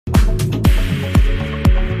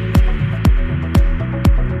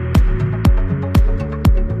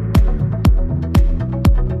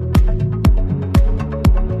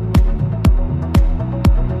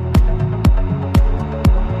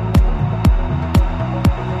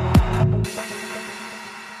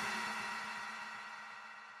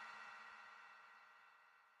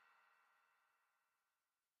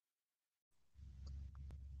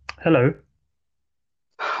Hello.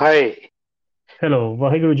 Hi. Hello.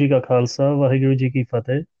 Waheguru ji ਕਾ ਖਾਲਸਾ ਵਾਹਿਗੁਰੂ ਜੀ ਕੀ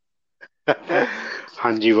ਫਤਿਹ.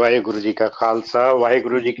 हाँ जी, वाहेगुरु जी का खालसा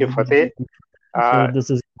वाहेगुरु जी की फतेह। So आ,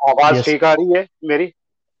 this is आवाज yes. ठीक आ रही है मेरी?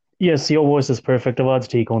 Yes, your voice is perfect. आवाज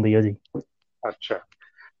ठीक आਉਂਦੀ ਹੈ ਜੀ. अच्छा,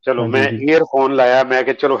 चलो मैं ਹਾਂਜੀ ਜੀ. ईयरफोन लाया, मैं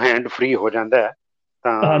कि चलो हैंड फ्री हो जाता है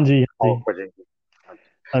ਤਾਂ ਹਾਂਜੀ ਹਾਂਜੀ. ऑफ हो जाएगी।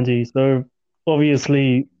 ਹਾਂਜੀ. So obviously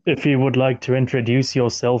if you would like to introduce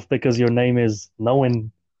yourself because your name is known,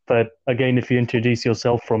 but again if you introduce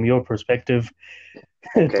yourself from your perspective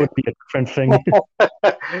it Okay. would be a different thing.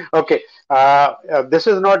 Okay. This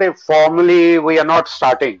is not a formally, we are not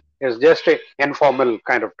starting. It's just a informal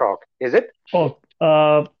kind of talk, is it? Oh,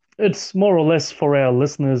 it's more or less for our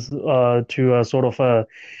listeners to sort of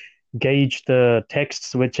gauge the texts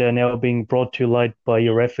which are now being brought to light by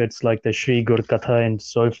your efforts, like the Sri Gur Katha and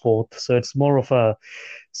so forth. So it's more of a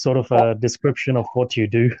sort of a description of what you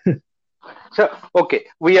do. So, okay,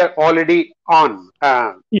 we are already on.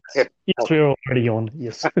 Yes, It. yes, Okay. we're already on.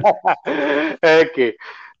 Yes, Okay.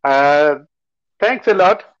 Uh, Thanks a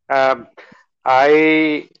lot.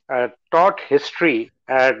 I taught history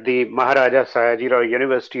at the Maharaja Sayajirao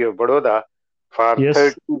University of Baroda for yes,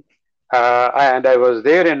 30, and I was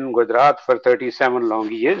there in Gujarat for 37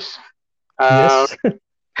 long years. Uh, yes,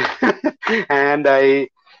 and I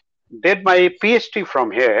did my PhD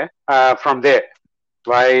from here, from there,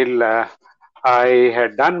 while I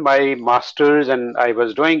had done my master's and I was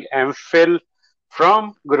doing MPhil from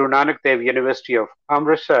Guru Nanak Dev University of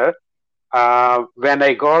Amritsar when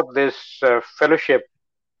I got this fellowship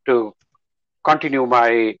to continue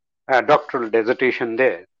my doctoral dissertation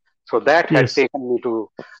there. So that had yes, taken me to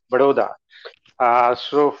Baroda.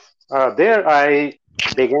 So there I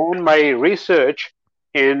began my research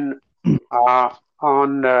in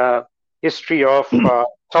on history of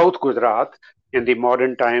South Gujarat in the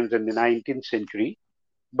modern times in the 19th century.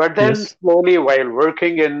 But then yes, slowly, while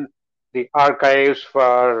working in the archives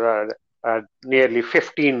for nearly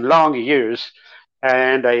 15 long years,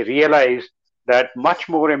 and I realized that much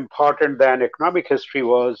more important than economic history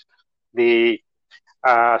was the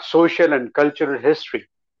social and cultural history.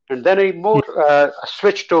 And then I more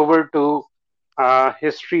switched over to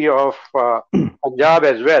history of Punjab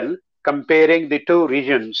as well, comparing the two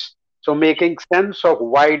regions. So making sense of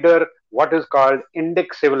wider what is called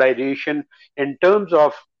Indic civilization in terms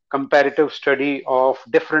of comparative study of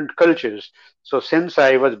different cultures. So since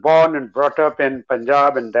I was born and brought up in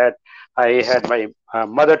Punjab and that I had my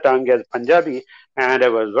mother tongue as Punjabi and I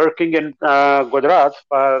was working in Gujarat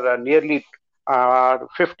for nearly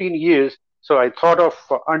 15 years. So I thought of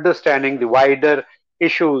understanding the wider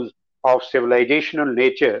issues of civilizational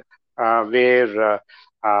nature, where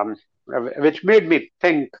um, which made me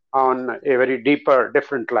think on a very deeper,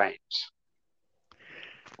 different lines.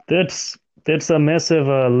 that's that's a massive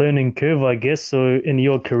learning curve, I guess. So in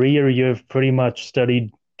your career, you've pretty much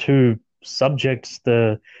studied two subjects: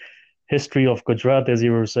 the history of Gujarat, as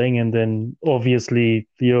you were saying, and then obviously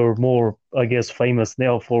you're more, I guess, famous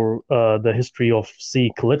now for the history of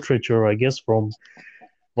Sikh literature, I guess, from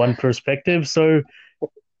one perspective. So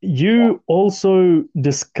you also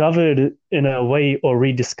discovered, in a way, or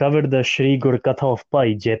rediscovered the Sri Gur Katha of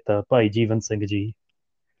Bhai Jaita, Bhai Jivan Singh ji.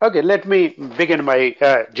 Okay, let me begin my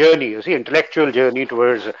journey, you see, intellectual journey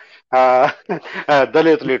towards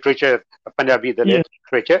Dalit literature, Punjabi Dalit Yes,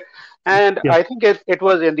 literature. And yeah, I think it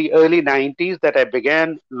was in the early 90s that I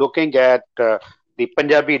began looking at the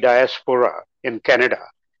Punjabi diaspora in Canada.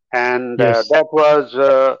 And yes, that was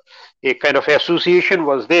a kind of association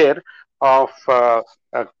was there of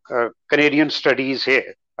Canadian studies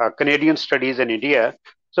here, Canadian studies in India.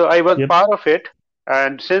 So I was yep, part of it,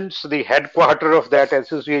 and since the headquarter of that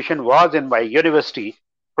association was in my university,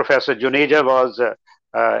 Professor Juneja was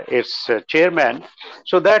its chairman.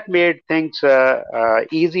 So that made things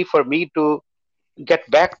easy for me to get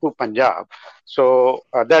back to Punjab. So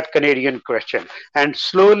that Canadian question. And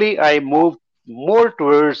slowly I moved more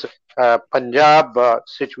towards Punjab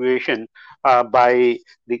situation by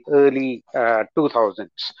the early 2000s.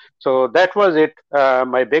 So that was it,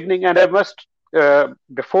 my beginning. And I must,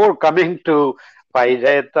 before coming to Bhai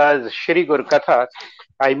Jaita's Shri Gur Katha,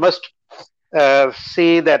 I must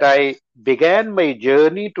say that I began my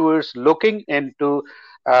journey towards looking into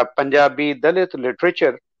Punjabi Dalit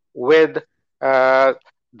literature with uh,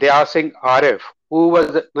 Daya Singh Arif, who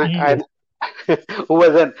was yes, an who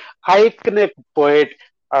was an iconic poet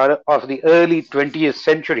of the early 20th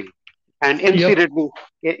century. And yep,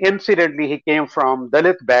 incidentally, he came from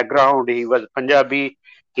Dalit background. He was Punjabi.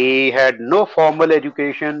 He had no formal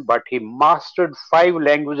education, but he mastered 5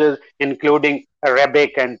 languages, including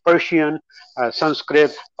Arabic and Persian,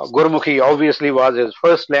 Sanskrit. Gurmukhi obviously was his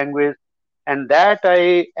first language, and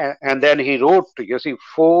then he wrote, you see,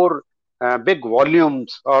 4 big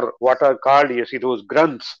volumes, or what are called, you see, those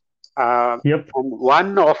granths. Yep. And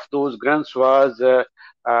one of those granths was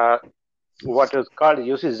uh, what is called,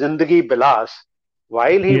 you see, Zindagi Bilas.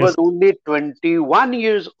 While he was Yes. only 21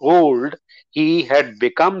 years old, he had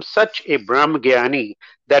become such a Brahmgyani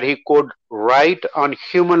that he could write on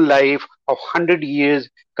human life of 100 years,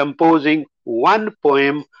 composing one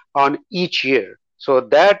poem on each year. So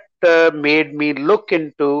that made me look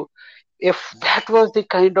into, if that was the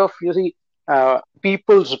kind of, you see,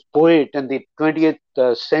 people's poet in the 20th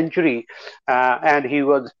century, and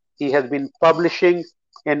he has been publishing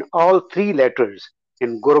in all 3 letters,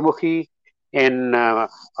 in Gurmukhi, in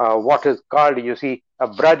what is called, you see,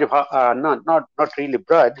 Braj, not really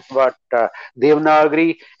Braj, but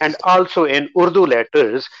Devanagari, and also in Urdu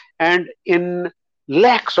letters, and in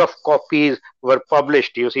lakhs of copies were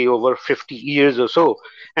published, you see, over 50 years or so.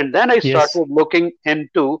 And then I Yes. started looking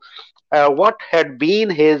into what had been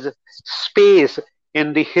his space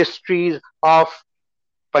in the histories of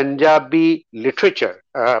Punjabi literature.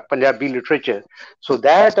 So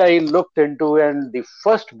that I looked into, and the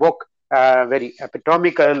first book, very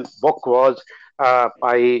epitomical book, was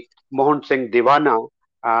by Mohan Singh Diwana.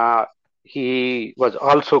 Uh, he was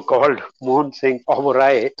also called Mohan Singh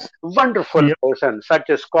Oberoi. Wonderful Yep. person, such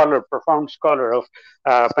a scholar, profound scholar of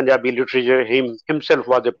Punjabi literature. Himself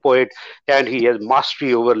was a poet, and he has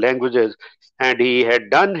mastery over languages. And he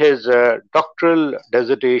had done his doctoral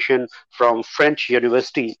dissertation from French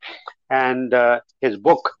University, and his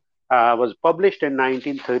book was published in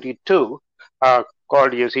 1932,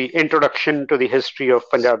 called, you see, Introduction to the History of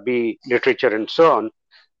Punjabi Literature and so on.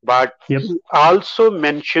 But Yep. he also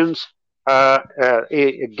mentions,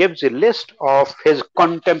 gives a list of his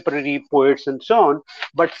contemporary poets and so on.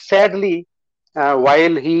 But sadly,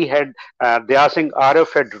 while he had, Daya Singh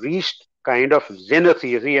Arif had reached kind of zenith,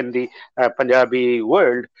 you see, in the Punjabi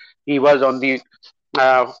world, he was on the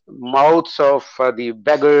mouths of the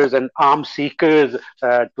beggars and alms seekers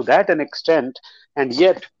to that an extent, and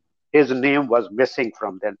yet his name was missing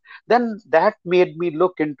from them. Then that made me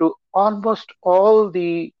look into almost all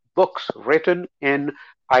the books written in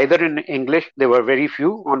either in English. There were very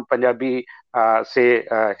few on Punjabi, say,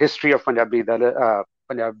 history of Punjabi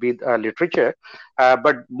literature,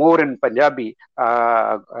 but more in Punjabi,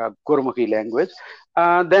 Gurmukhi language.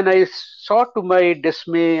 Then I saw, to my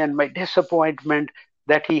dismay and my disappointment,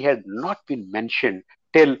 that he had not been mentioned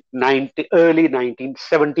till early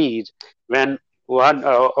 1970s, when one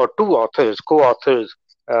or two authors, co-authors,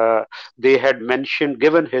 uh, they had mentioned,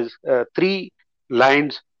 given his 3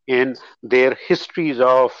 lines in their histories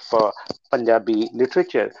of Punjabi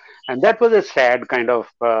literature. And that was a sad kind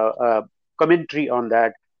of commentary on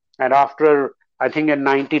that. And after, I think in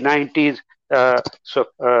 1990s,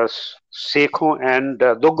 Sekho and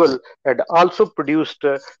Dogal had also produced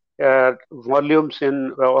volumes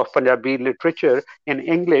of Punjabi literature in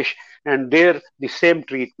English, and there the same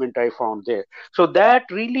treatment I found there. So that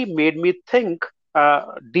really made me think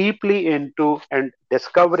deeply into and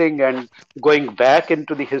discovering and going back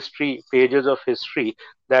into the history pages of history,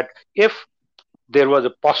 that if there was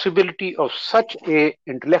a possibility of such a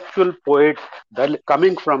intellectual poet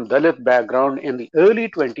coming from Dalit background in the early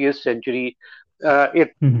 20th century,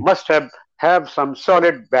 it Mhm. must have some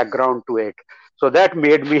solid background to it. So that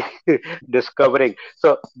made me discovering.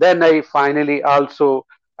 So then I finally also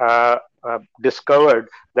discovered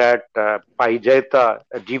that Bhai Jaita,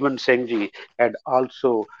 Jivan Singh ji, had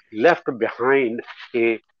also left behind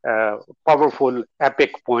a powerful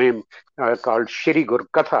epic poem called Sri Gur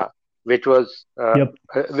Katha, which was Yep.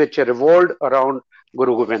 which revolved around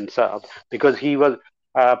Guru Gobind Sahib, because he was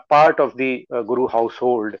part of the Guru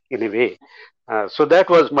household in a way. So that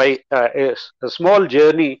was my a small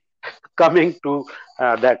journey coming to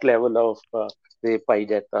that level of the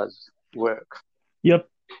Paijata's work. Yep.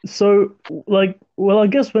 So, like, well, I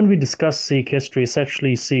guess when we discuss Sikh history, it's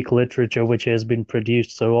actually Sikh literature which has been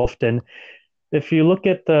produced so often. If you look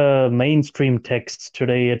at the mainstream texts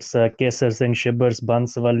today, it's Kesar Singh Shibber's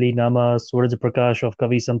Banswali Nama, Suraj Prakash of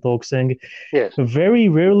Kavi Santokh Singh. Yes. Very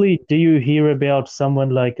rarely do you hear about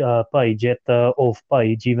someone like Bhai Jaita of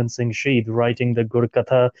Bhai Jivan Singh Shahid writing the Gur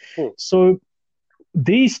Katha. Hmm. So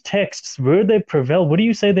these texts, were they prevalent? Would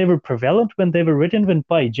you say they were prevalent when they were written? When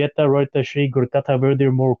Bhai Jaita wrote the Sri Gur Katha, were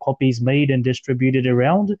there more copies made and distributed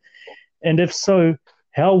around? And if so,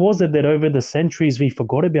 how was it that over the centuries we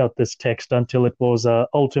forgot about this text until it was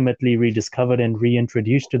ultimately rediscovered and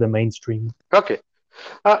reintroduced to the mainstream? Okay.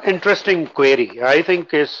 Interesting query. I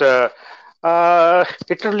think it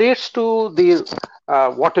relates to the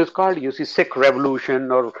what is called, you see, Sikh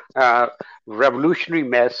revolution or revolutionary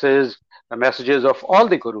messages of all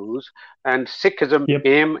the gurus, and Sikhism Yep.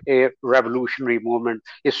 became a revolutionary movement.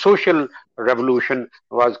 A social revolution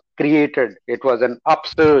was created. It was an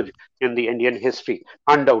upsurge in the Indian history,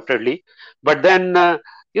 undoubtedly. But then,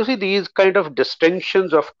 you see, these kind of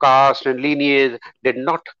distinctions of caste and lineage did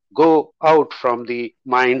not go out from the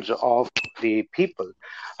minds of the people.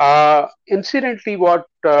 Incidentally, what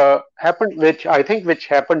happened, which I think, which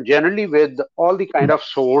happened generally with all the kind of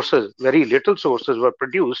sources, very little sources were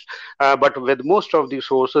produced, but with most of the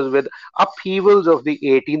sources, with upheavals of the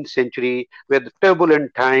 18th century, with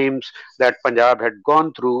turbulent times that Punjab had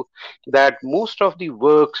gone through, that most of the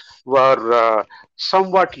works were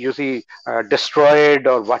somewhat, you see, destroyed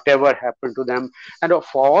or whatever happened to them. And of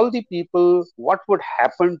all the people, what would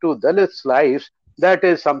happen to Dalits' lives? That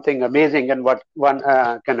is something amazing and what one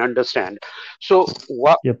can understand. So,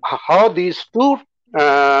 Yep. how these two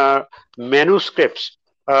manuscripts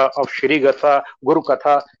of Shri Guru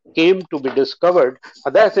Katha came to be discovered,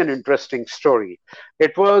 that's an interesting story.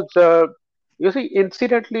 It was, you see,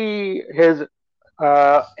 incidentally, his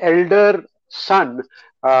elder son,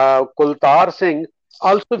 Kultar Singh,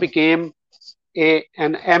 also became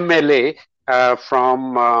an MLA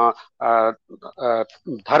from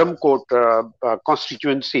Dharamkot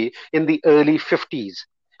constituency in the early 50s.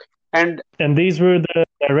 And And these were the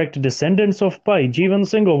direct descendants of Bhai Jivan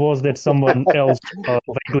Singh, or was that someone else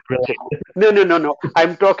vaguely related? no.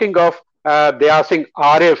 I'm talking of Daya Singh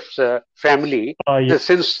Arif's family, Yep.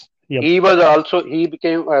 since Yep. he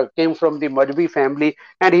became came from the Madhvi family,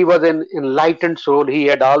 and he was an enlightened soul. He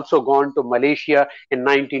had also gone to Malaysia in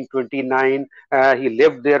 1929. He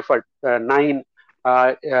lived there for 9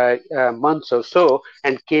 months or so,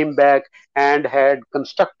 and came back and had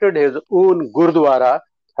constructed his own gurdwara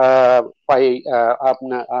by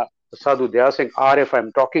Sadhu Daya Singh Arif.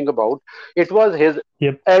 I'm talking about. It was his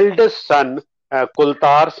Yep. eldest son,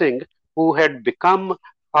 Kultar Singh, who had become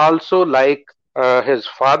also like his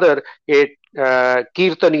father, a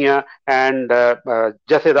Kirtaniya and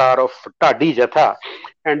Jathedar of Tadi Jatha.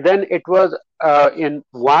 And then it was in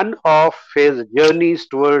one of his journeys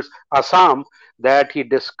towards Assam that he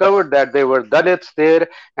discovered that there were Dalits there,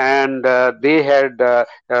 and they had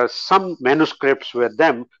some manuscripts with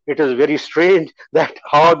them. It is very strange that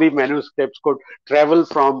how the manuscripts could travel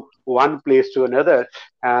from one place to another.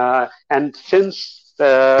 And since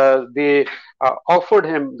they offered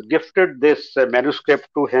him, gifted this manuscript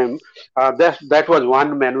to him, that was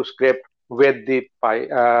one manuscript with the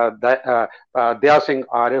Daya Singh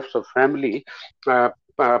Arif's family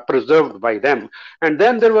preserved by them. And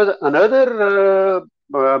then there was another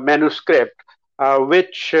manuscript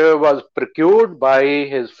which was procured by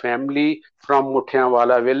his family from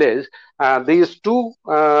Muthiawala village. These two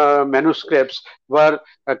manuscripts were,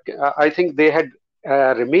 I think, they had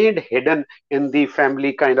remained hidden in the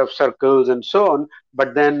family kind of circles and so on,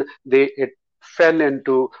 but then it fell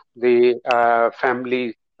into the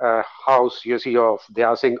family house, you see, of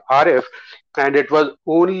Daya Singh Arif, and it was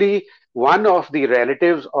only one of the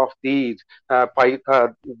relatives of these, the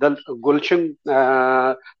Gulshan,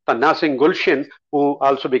 Tanna Singh Gulshan, who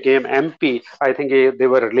also became MP. I think they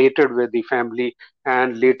were related with the family,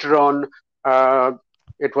 and later on, uh,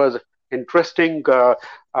 it was interesting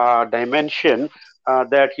dimension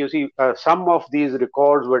that, you see, some of these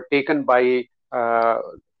records were taken by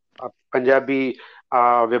Punjabi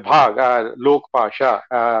Vibhag, Lok Pasha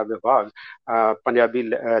Vibhag, Punjabi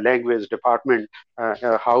language department,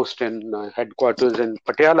 housed in headquarters in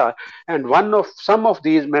Patiala, and some of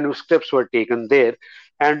these manuscripts were taken there,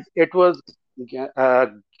 and it was uh,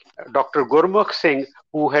 Dr. Gurmukh Singh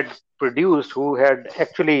who had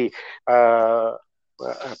actually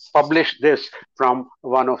published this from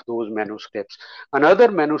one of those manuscripts. Another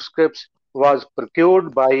manuscript was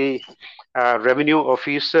procured by revenue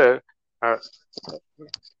officer uh,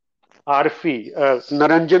 Arfi,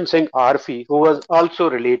 Naranjan Singh Arfi, who was also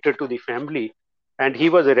related to the family, and he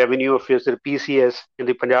was a revenue officer, PCS, in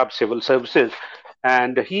the Punjab Civil Services,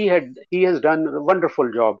 and he has done a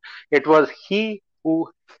wonderful job. It was he who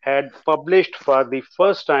had published for the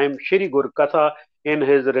first time Sri Gur Katha in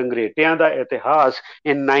his Rangretiyan da Itihas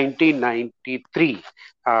in 1993,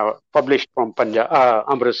 published from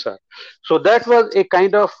Amritsar. So that was a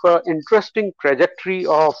kind of interesting trajectory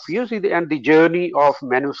of, you see, and the journey of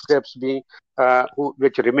manuscripts being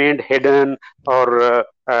which remained hidden or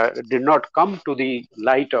did not come to the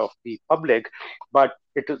light of the public, but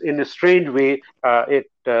it in a strange way it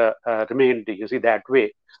remained, you see, that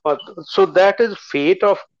way. So that is fate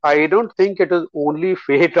of, I don't think it is only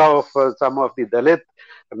fate of some of the Dalit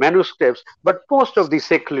manuscripts, but most of the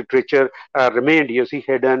Sikh literature remained, you see,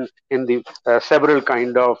 hidden in the several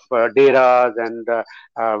kind of deras and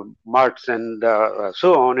marts and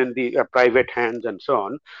so on in the private hands and so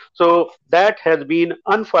on. So that has been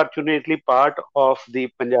unfortunately part of the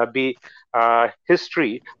Punjabi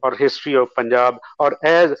history or history of Punjab, or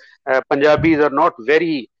as Punjabis are not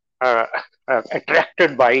very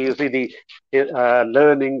attracted by, you see, the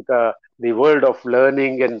learning, the world of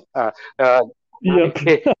learning, and Yep.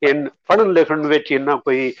 in ਪੜ੍ਹਨ ਲਿਖਣ ਵਿੱਚ ਇੰਨਾ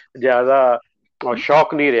ਕੋਈ ਜ਼ਿਆਦਾ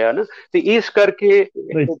ਸ਼ੌਕ ਨਹੀਂ ਰਿਹਾ ਨਾ, ਤੇ ਇਸ ਕਰਕੇ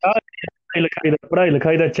ਤੇ ਚਾਹ ਪੜ੍ਹਾਈ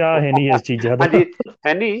ਲਿਖਾਈ ਦਾ ਚਾਹ ਹੈ ਨਹੀਂ ਇਸ ਚੀਜ਼ਾਂ ਦਾ। ਹਾਂਜੀ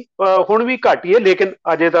ਹੈ ਨਹੀਂ, ਹੁਣ ਵੀ ਘੱਟ ਹੀ ਹੈ, ਲੇਕਿਨ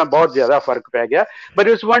ਅਜੇ ਤਾਂ ਬਹੁਤ ਜ਼ਿਆਦਾ ਫਰਕ ਪੈ ਗਿਆ। But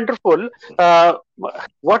it's wonderful.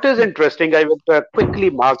 what is interesting, I will quickly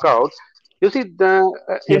mark out. You see,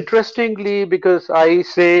 Yep. interestingly, because I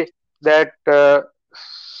say that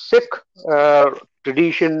Sikh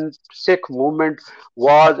tradition, Sikh movement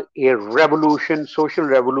was a revolution, social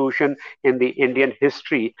revolution in the Indian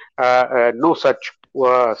history. No such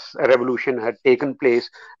revolution had taken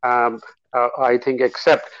place, I think,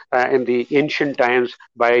 except in the ancient times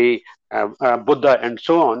by Buddha and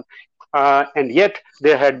so on. And yet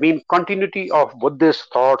there had been continuity of Buddhist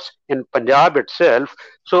thoughts in Punjab itself.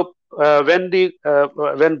 So when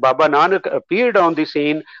Baba Nanak appeared on the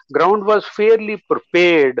scene, ground was fairly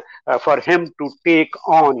prepared for him to take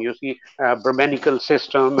on, you see, Brahmanical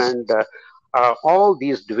system and all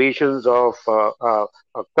these divisions of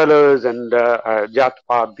colors and jat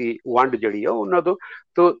paat ਦੀ ਵੰਡ ਜਿਹੜੀ ਆ ਉਹਨਾਂ ਤੋਂ।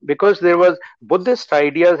 So because there was Buddhist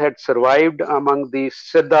ideas had survived among the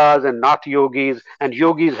Siddhas and Nath yogis, and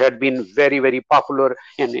yogis had been very, very popular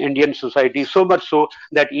in Indian society, so much so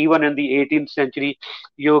that even in the 18th century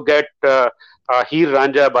you get Heer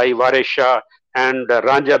Ranja by Waris Shah, and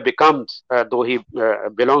Ranja becomes, though he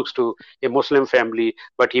belongs to a Muslim family,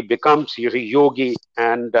 but he becomes, you see, yogi,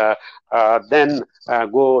 and then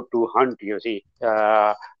go to hunt, you see,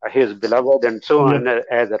 his beloved and so on, Yep.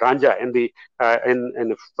 as Ranja in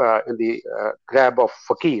the grab of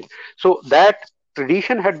fakir. So that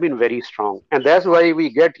tradition had been very strong, and that's why we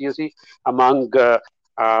get, you see, among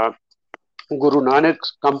Guru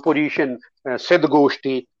Nanak's composition, Siddh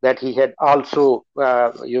Goshti, that he had also,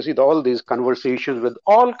 you see, all these conversations with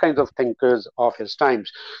all kinds of thinkers of his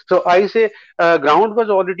times. So I say ground was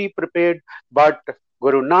already prepared, but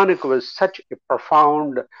Guru Nanak was such a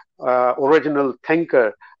profound, original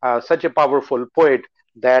thinker, such a powerful poet,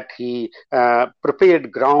 that he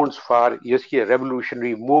prepared grounds for, you see, a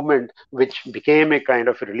revolutionary movement which became a kind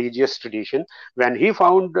of religious tradition. When he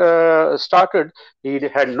started, he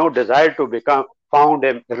had no desire to found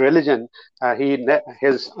a religion. His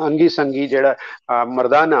Angi Sangi Jeda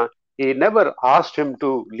Mardana, he never asked him to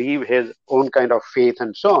leave his own kind of faith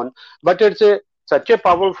and so on. But it's such a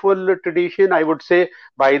powerful tradition, I would say.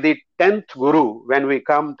 By the 10th Guru, when we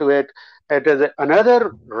come to it, it is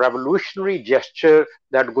another revolutionary gesture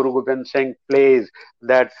that Guru Gobind Singh plays,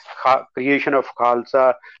 that creation of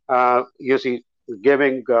Khalsa, you see,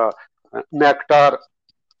 giving nectar,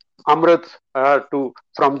 Amrit,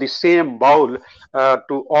 from the same bowl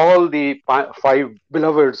to all the five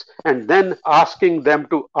beloveds, and then asking them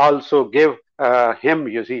to also give him,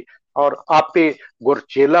 you see, or ape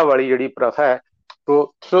gurchela wali jadi pratha hai.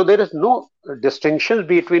 So there is no distinctions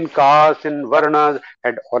between caste and varnas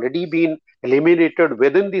had already been eliminated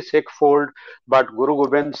within the Sikh fold, but Guru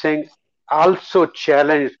Gobind Singh also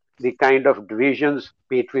challenged the kind of divisions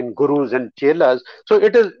between gurus and chelas. So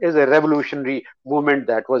it is a revolutionary movement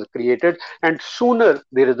that was created, and sooner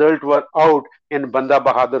the result were out in Banda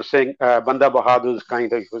Bahadur's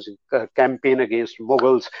kind of campaign against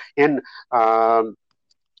Mughals in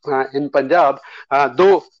Punjab,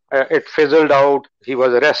 though it fizzled out, he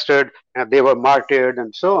was arrested, and they were martyred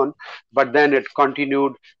and so on. But then it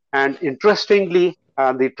continued, and interestingly,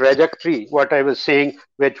 the trajectory, what I was saying,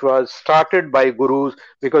 which was started by gurus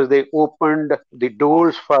because they opened the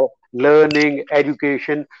doors for learning,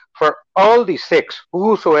 education for all the Sikhs,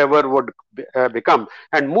 whosoever would become.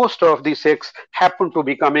 And most of the Sikhs happened to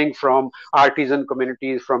be coming from artisan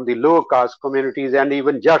communities, from the low caste communities, and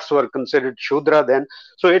even Jats were considered Shudra then.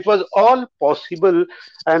 So it was all possible,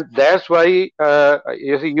 and that's why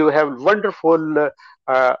you see, you have wonderful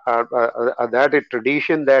that a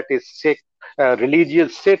tradition that is Sikh,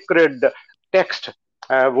 religious sacred text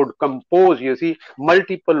would compose, you see,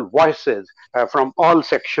 multiple voices from all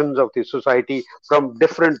sections of the society, from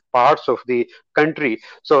different parts of the country.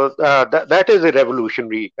 So that is a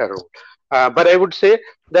revolutionary role. But I would say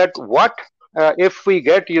that what if we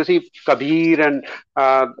get, you see, Kabir and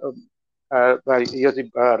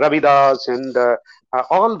Ravidas and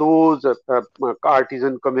all those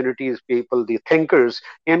artisan communities, people, the thinkers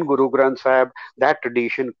in Guru Granth Sahib, that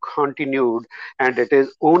tradition continued, and it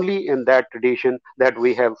is only in that tradition that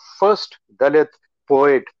we have first Dalit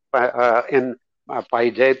poet in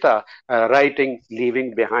Bhai Jaita writing,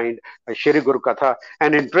 leaving behind Sri Gur Katha.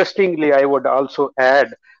 And interestingly, I would also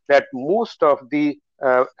add that most of the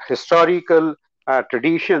historical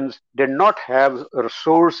traditions did not have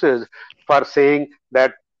resources for saying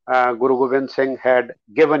that Guru Gobind Singh had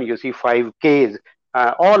given, you see, 5 Ks.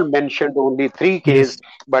 All mentioned only 3 Ks, Yes.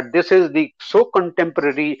 but this is the so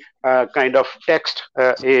contemporary kind of text,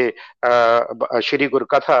 Shri Gur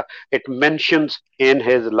Katha. It mentions in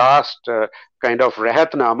his last kind of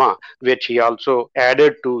Rahatnama, which he also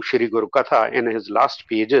added to Shri Gur Katha in his last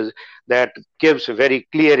pages, that gives very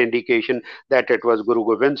clear indication that it was Guru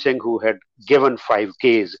Gobind Singh who had given 5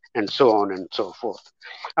 Ks, and so on and so forth.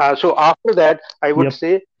 So after that, I would Yep.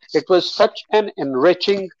 say it was such an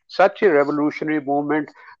enriching, such a revolutionary movement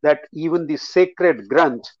that even the sacred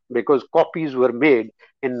Granth, because copies were made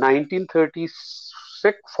in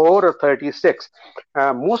 1936, 4 or 36,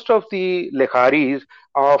 most of the Lekharis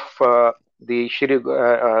of the Shri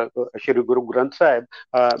Guru Granth Sahib,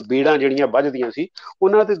 ਬੀੜਾਂ ਜਿਹੜੀਆਂ ਵੱਜਦੀਆਂ ਸੀ,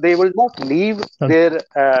 ਉਹਨਾਂ ਦੇ they will not leave Uh, their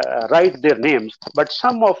write their names, but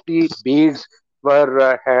some of the beads were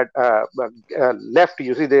had left.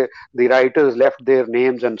 You see, the writers left their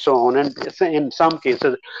names and so on, and in some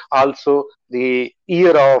cases also the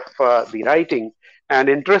year of the writing. And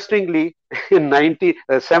interestingly, in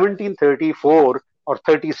 1734 or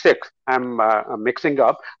 36, I'm mixing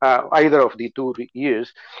up either of the two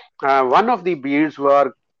years, one of the beads were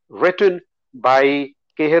written by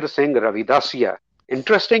Keher Singh Ravidasiya.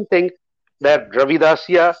 Interesting thing that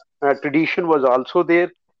Ravidasiya tradition was also there,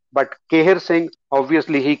 but Keher Singh,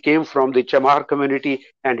 obviously he came from the Chamar community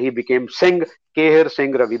and he became Singh, Keher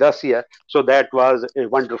Singh Ravidasiya. So that was a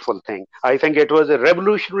wonderful thing. I think it was a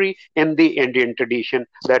revolutionary in the Indian tradition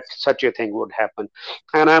that such a thing would happen.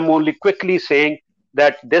 And I'm only quickly saying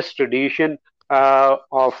that this tradition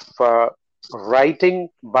of writing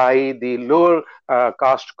by the lower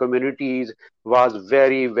caste communities was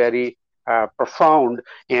very, very profound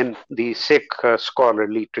in the Sikh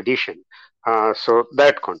scholarly tradition. So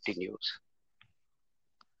that continues.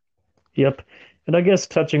 Yep. And I guess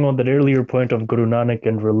touching on that earlier point of Guru Nanak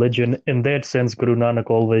and religion, in that sense, Guru Nanak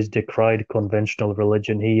always decried conventional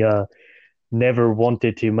religion. He never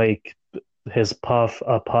wanted to make his path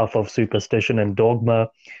a path of superstition and dogma.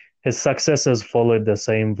 His successors followed the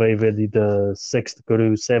same way, with the sixth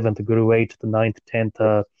Guru, seventh Guru, eighth, the ninth, tenth,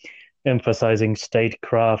 emphasizing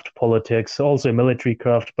statecraft, politics, also military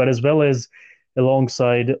craft, but as well as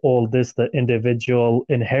alongside all this, the individual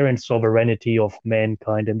inherent sovereignty of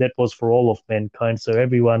mankind, and that was for all of mankind. So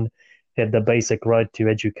everyone had the basic right to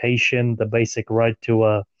education, the basic right to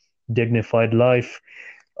a dignified life.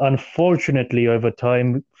 Unfortunately, over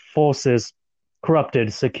time, forces corrupted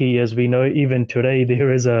Sikhi, as we know. Even today,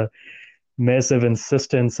 there is a massive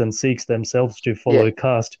insistence in Sikhs themselves to Yeah. follow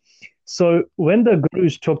caste. So when the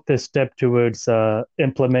gurus took this step towards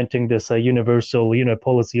implementing this universal,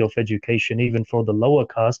 policy of education, even for the lower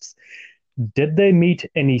castes, did they meet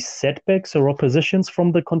any setbacks or oppositions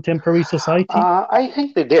from the contemporary society? I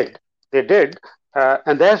think they did. They did.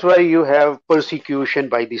 And that's why you have persecution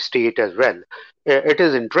by the state as well. It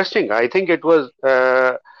is interesting. I think it was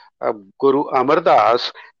Guru Amar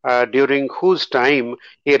Das, during whose time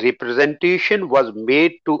a representation was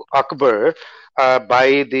made to Akbar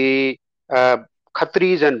by the uh,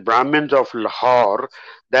 Khatris and Brahmins of Lahore,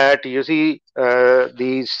 that you see,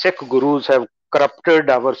 the Sikh gurus have corrupted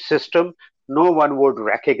our system. No one would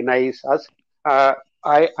recognize us. Uh,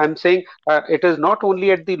 I'm saying it is not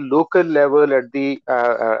only at the local level, at the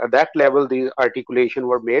that level, the articulation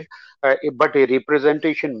were made, but a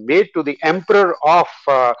representation made to the Emperor of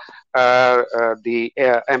the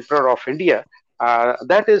Emperor of India.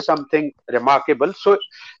 That is something remarkable. So,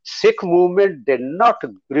 Sikh movement did not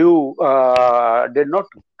grow up.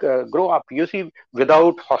 You see,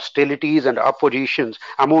 without hostilities and oppositions.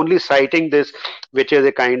 I'm only citing this, which is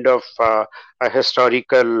a kind of a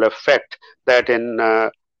historical fact that in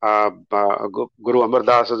Guru Amar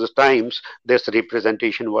Das's times, this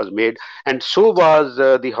representation was made, and so was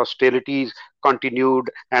the hostilities continued,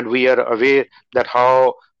 and we are aware that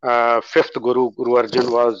how fifth Guru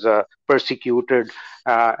Arjan was persecuted,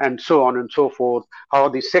 and so on and so forth. How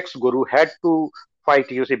the sixth Guru had to fight,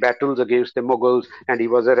 battles against the Mughals, and he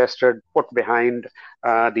was arrested, put behind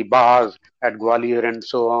the bars at Gwalior, and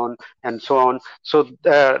so on and so on. So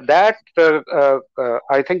I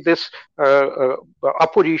think this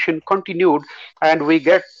opposition continued, and we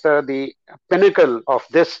get the pinnacle of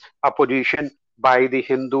this opposition by the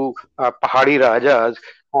Hindu Pahari Rajas,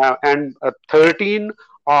 and 13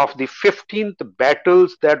 of the 15th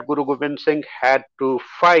battles that Guru Gobind Singh had to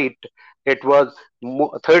fight, it was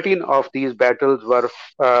 13 of these battles were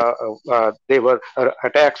they were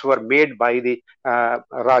attacks were made by the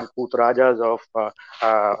Rajput Rajas of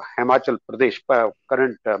Himachal Pradesh,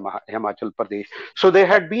 current Himachal Pradesh. So there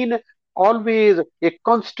had been always a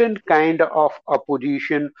constant kind of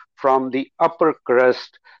opposition from the upper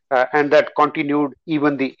crust, and that continued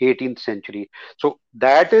even the 18th century. So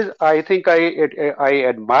that is, I think, I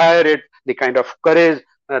admire it, the kind of courage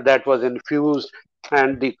that was infused,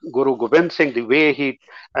 and the Guru Gobind Singh, the way he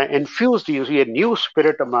infused, a new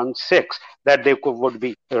spirit among Sikhs, that they would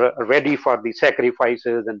be ready for the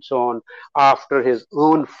sacrifices and so on. After his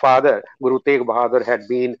own father, Guru Tegh Bahadur, had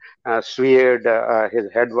been sweared,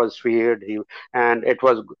 his head was sweared, and it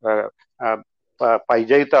was Bhai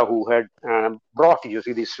Jaita who had brought,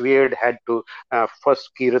 the sword head to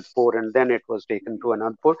first Kiratpur, and then it was taken to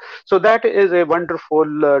Anandpur. So that is a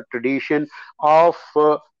wonderful tradition of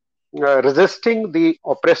resisting the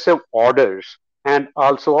oppressive orders, and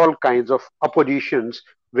also all kinds of oppositions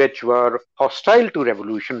which were hostile to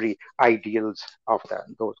revolutionary ideals of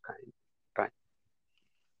those kinds.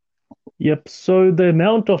 Yep. So the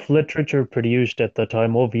amount of literature produced at the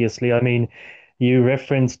time, obviously, I mean, you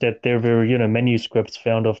referenced that there were, manuscripts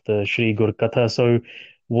found of the Sri Gur Katha. So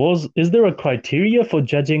is there a criteria for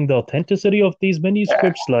judging the authenticity of these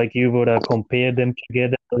manuscripts? Like you would compare them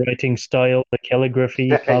together, the writing style, the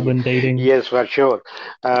calligraphy, carbon dating? Yes, for sure.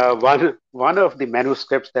 One of the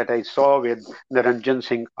manuscripts that I saw with Niranjan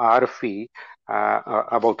Singh Arfi,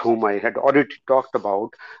 about whom I had already talked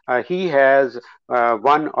about, he has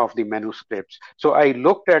one of the manuscripts. So I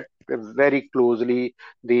looked at very closely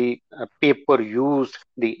the paper used,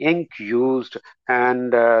 the ink used,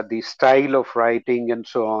 and the style of writing, and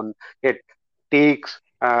so on. It takes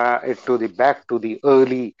it to the back to the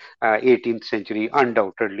early 18th century,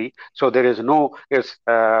 undoubtedly. So there is no,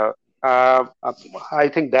 uh, I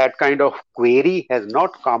think that kind of query has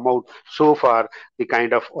not come out so far, the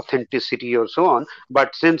kind of authenticity or so on.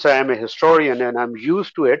 But since I am a historian and I'm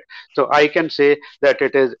used to it, so I can say that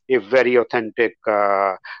it is a very authentic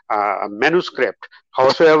manuscript.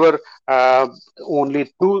 However,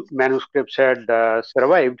 only two manuscripts had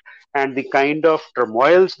survived, and the kind of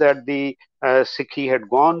turmoils that the Sikhi had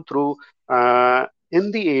gone through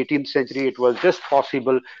in the 18th century, it was just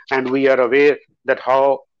possible, and we are aware that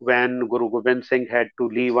how when Guru Gobind Singh had to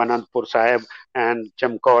leave Anandpur Sahib and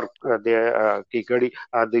Chamkaur ਦੀ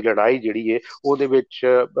ਦੀ ਲੜਾਈ ਜਿਹੜੀ ਹੈ ਉਹਦੇ ਵਿੱਚ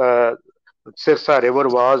Sirsa River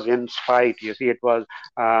was in spite. It was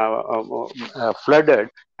flooded,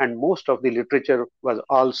 and most of the literature was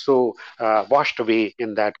also washed away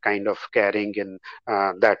in that kind of carrying in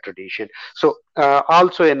that tradition. So,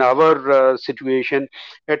 also in our situation,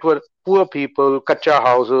 it were poor people, kacha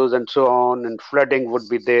houses, and so on, and flooding would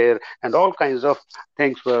be there, and all kinds of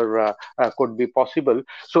things were could be possible.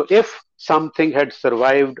 So, if something had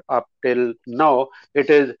survived up till now, it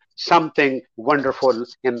is something wonderful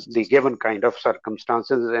in the given kind of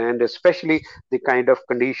circumstances, and especially the kind of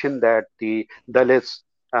condition that the Dalits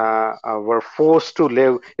were forced to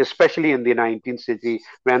live, especially in the 19th century,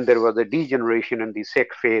 when there was a degeneration in the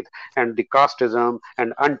Sikh faith, and the casteism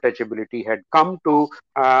and untouchability had come to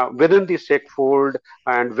within the Sikh fold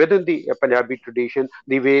and within the Punjabi tradition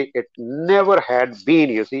the way it never had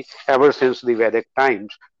been, ever since the Vedic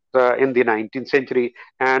times. In the 19th century,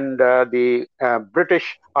 and the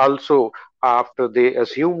British also, after they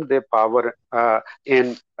assumed their power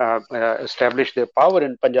established their power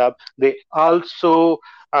in Punjab, they also,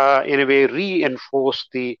 in a way,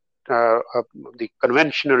 reinforced the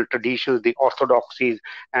conventional traditions, the orthodoxies,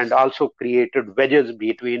 and also created wedges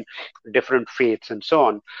between different faiths and so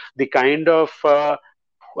on. The kind of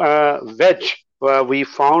wedge we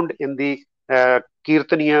found in the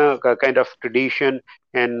Kirtaniya kind of tradition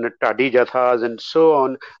and Tadi Jathas and so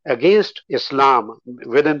on against Islam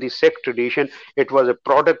within the Sikh tradition, it was a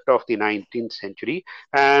product of the 19th century.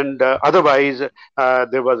 And otherwise,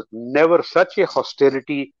 there was never such a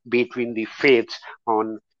hostility between the faiths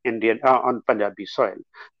on on Punjabi soil.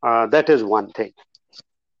 That is one thing.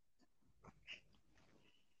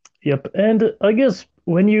 Yep. And I guess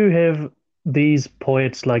when you have these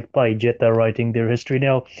poets like Bhai Jaita writing their history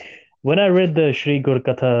now, when I read the Sri Gur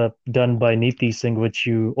Katha done by Niti Singh, which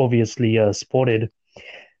you obviously spotted,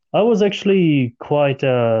 I was actually quite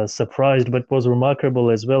surprised, but was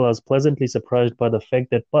remarkable as well. I was pleasantly surprised by the fact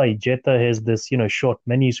that Bhai Jaita has this, short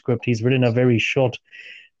manuscript. He's written a very short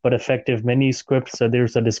but effective manuscript. So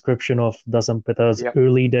there's a description of Dasampita's Yeah.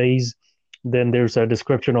 early days. Then there's a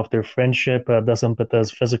description of their friendship,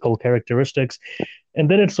 Dasampita's physical characteristics, and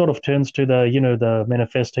then it sort of turns to the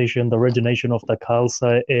manifestation, the origination of the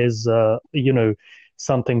Khalsa is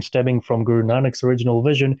something stemming from Guru Nanak's original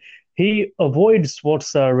vision. He avoids what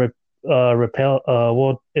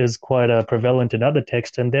is quite prevalent in other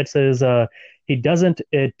texts, and that says he doesn't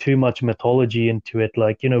add too much mythology into it.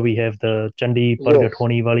 Like we have the Chandi Pargat Yes.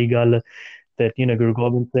 Honi Wali Gal, that Guru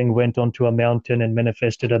Gobind Singh went onto a mountain and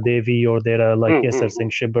manifested a Devi, or that like Hmm, hmm, Kesar hmm. Singh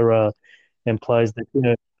Shibara implies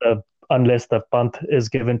that unless the panth is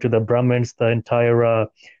given to the Brahmins, the entire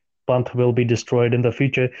panth will be destroyed in the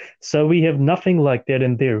future. So we have nothing like that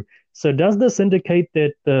in there. So does this indicate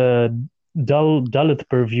that the Dalit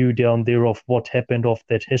purview down there of what happened of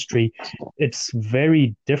that history, it's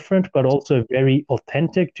very different, but also very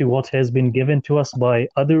authentic to what has been given to us by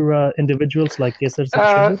other individuals like Kesar Singh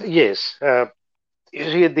Shibbar? Yes. You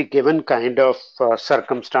see, the given kind of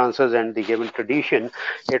circumstances and the given tradition,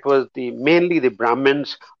 it was the mainly the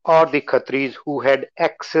Brahmins or the Khatris who had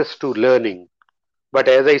access to learning. But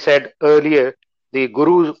as I said earlier, the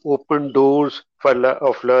gurus opened doors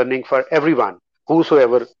of learning for everyone,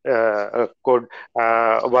 whosoever could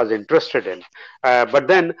was interested in. But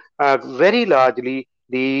then, very largely,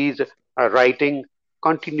 these writing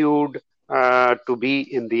continued to be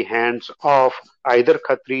in the hands of either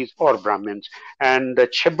Khatris or Brahmins. And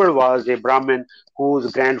Chibbar was a Brahmin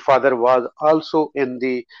whose grandfather was also in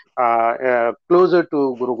the closer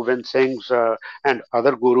to Guru Gobind Singh's and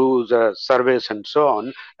other gurus' service and so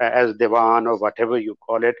on, as Devan or whatever you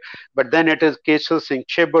call it. But then it is Kesar Singh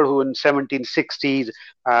Chibbar who in 1760s,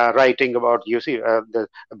 writing about, you see, the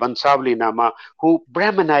Bansavali Nama, who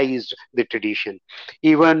Brahmanized the tradition.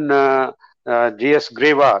 Even J.S.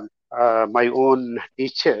 Grewal, my own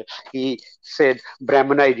teacher, he said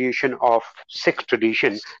Brahmanization of Sikh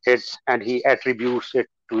tradition, and he attributes it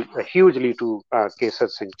hugely to Kesar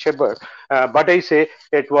Singh Chibbar. But I say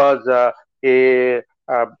it was a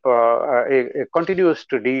a continuous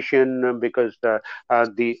tradition because the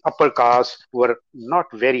upper castes were not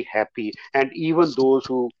very happy, and even those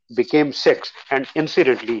who became Sikhs, and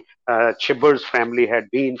incidentally, Chibber's family had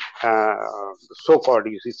been so-called,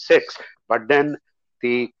 you see, Sikhs, but then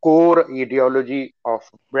the core ideology of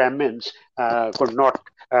Brahmins could not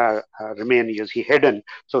remain, you see, hidden.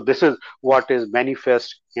 So this is what is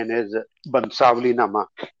manifest in his Bansavali Nama.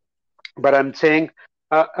 But I'm saying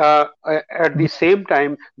at the same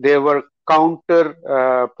time there were counter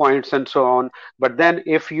points and so on. But then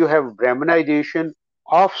if you have Brahmanization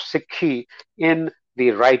of Sikhi in the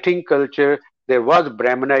writing culture, there was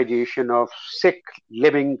Brahmanization of Sikh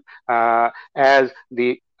living as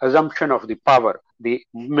the assumption of the power. The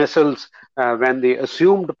missiles, when they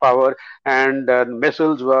assumed power, and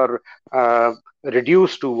missiles were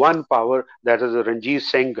reduced to one power, that is a Ranjit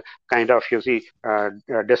Singh kind of, you see,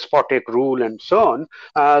 despotic rule and so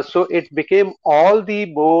on. So it became all the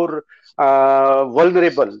more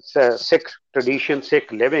vulnerable, Sikh tradition,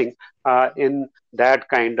 Sikh living in that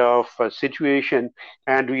kind of situation.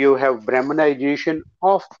 And you have Brahmanization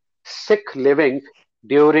of Sikh living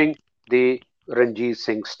during the Ranjit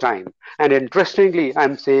Singh's time. And interestingly,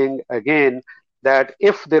 I'm saying again that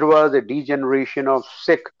if there was a degeneration of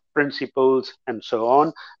Sikh principles and so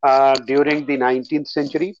on during the 19th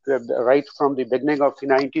century, right from the beginning of the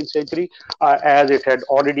 19th century, as it had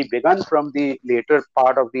already begun from the later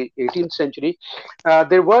part of the 18th century,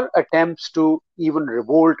 there were attempts to even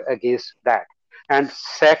revolt against that. And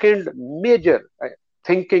second major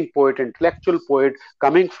thinking poet, intellectual poet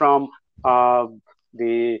coming from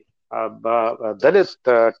the Dalit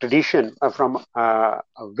tradition, from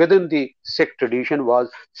within the Sikh tradition, was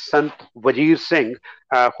Sant Wajir Singh,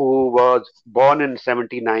 who was born in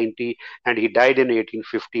 1790 and he died in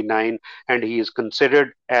 1859, and he is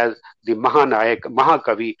considered as the Mahanayak,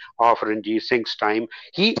 Mahakavi of Ranjit Singh's time.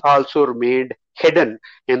 He also remained hidden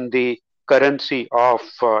in the currency of,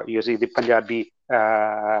 you see, the Punjabi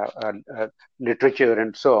literature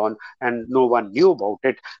and so on, and no one knew about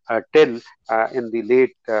it till in the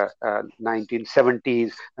late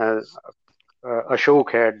 1970s.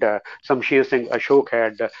 Ashok had, Samsher Singh Ashok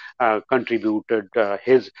had contributed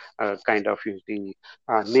his kind of the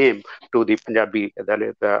name to the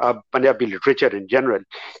Punjabi literature in general.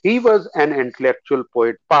 He was an intellectual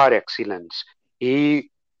poet par excellence. He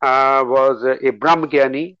was a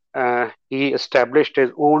Brahmgyani. He established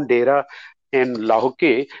his own dera in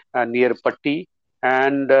Lahoke near Patti.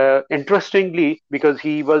 And interestingly, because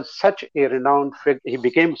he was such a renowned he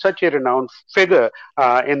became such a renowned figure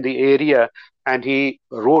in the area, and he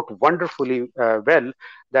wrote wonderfully well,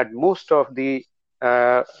 that most of the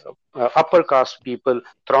uh, upper caste people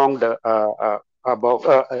thronged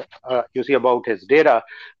about his dera.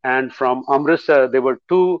 And from Amritsar, there were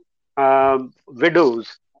two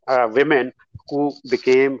widows, women, who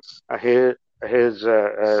became his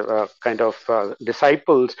kind of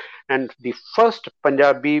disciples. And the first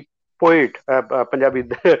Punjabi poet, Punjabi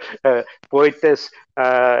poetess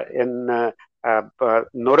in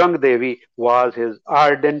Norang Devi was his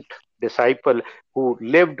ardent disciple, who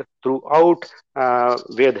lived throughout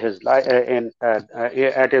with his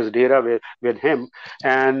at his dera with him.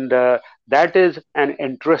 And that is an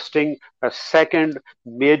interesting second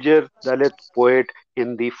major Dalit poet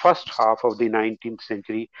in the first half of the 19th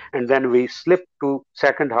century. And then we slip to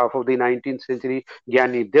second half of the 19th century.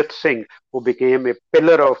 Gyani Dit Singh, who became a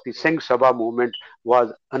pillar of the Singh Sabha movement,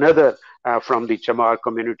 was another from the Chamar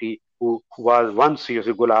community, who was once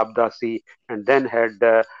Gulab Dasi, and then had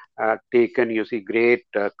taken great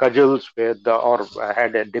cudgels with or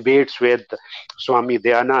had debates with Swami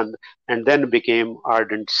Dayanand, and then became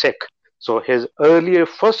ardent Sikh. So his earlier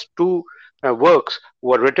first two works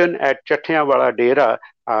were written at Chathiawala Dera,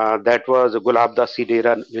 that was Gulab Dasi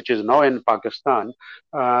Dera, which is now in Pakistan.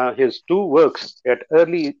 His two works at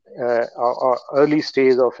early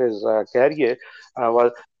stage of his career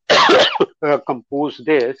was composed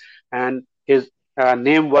there, and his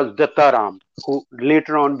name was Dattaram, who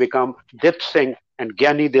later on became Dit Singh, and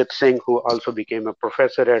Gyani Dit Singh, who also became a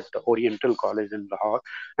professor at Oriental College in Lahore.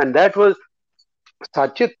 And that was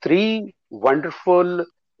such a three wonderful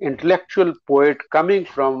intellectual poet coming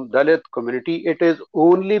from Dalit community. It is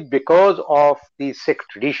only because of the Sikh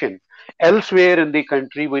tradition. Elsewhere in the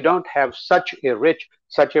country, we don't have such a rich,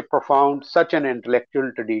 such a profound, such an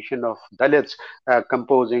intellectual tradition of Dalits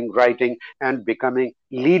composing, writing, and becoming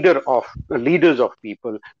leaders of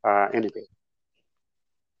people. Anyway.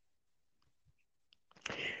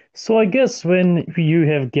 So I guess when you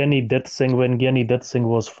have Gyani Dat Singh, when Gyani Dat Singh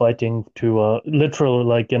was fighting to literal,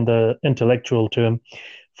 like in the intellectual term,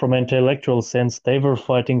 from intellectual sense, they were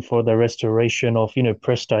fighting for the restoration of,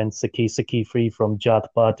 pristine Sikhi, Sikhi free from Jat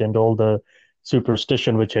Pat and all the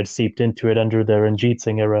superstition which had seeped into it under the Ranjit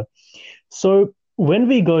Singh era. So when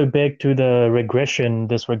we go back to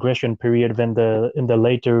this regression period, when in the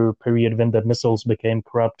later period when the missiles became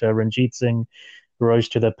corrupt, Ranjit Singh rose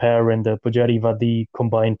to the power and the Pujari Vadi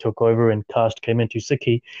combined took over and caste came into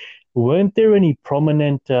Sikhi. Weren't there any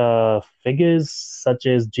prominent figures such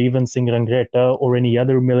as Jivan Singh Rangreta or any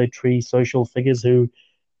other military social figures who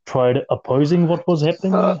tried opposing what was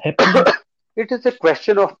Uh, happening? it is a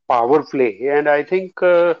question of power play, and I think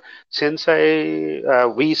since I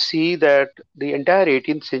we see that the entire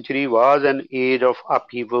 18th century was an age of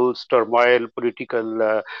upheavals, turmoil,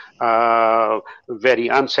 political, very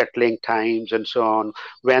unsettling times, and so on,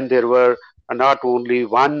 when there were not only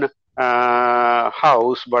one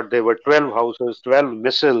house, but there were 12 houses, 12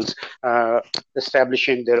 missiles,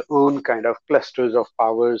 establishing their own kind of clusters of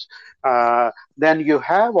powers. Then you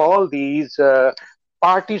have all these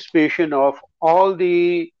participation of all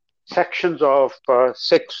the sections of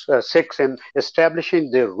Sikhs in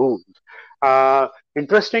establishing their rules.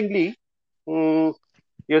 Interestingly, mm,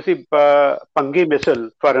 you see, Pangi missile,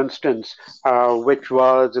 for instance, which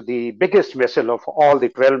was the biggest missile of all the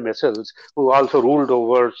 12 missiles, who also ruled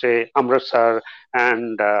over, say, Amritsar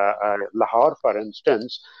and Lahore, for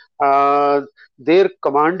instance. Uh, their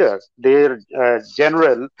commander, their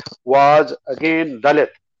general, was again Dalit,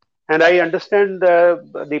 and I understand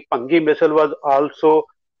the Pangi missile was also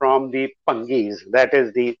from the Pangis, that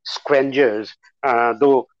is the scavengers,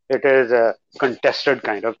 though it is a contested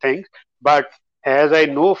kind of thing. But as I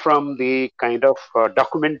know from the kind of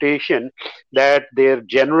documentation that their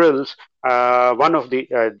generals, one of the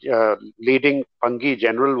leading Pangi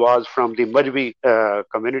general was from the Majbi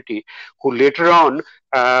community, who later on,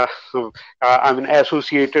 I mean,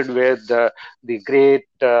 associated with the great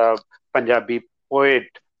Punjabi poet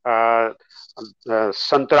uh,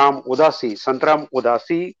 Santram Udasi. Santram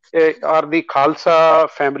Udasi are the Khalsa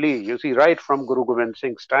family, you see, right from Guru Gobind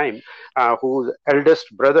Singh's time, whose eldest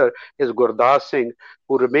brother is Gurdas Singh,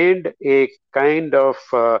 who remained a kind of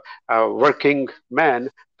working man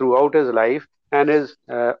throughout his life. And his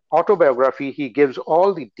autobiography, he gives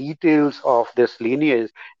all the details of this lineage.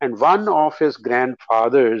 And one of his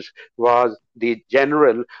grandfathers was the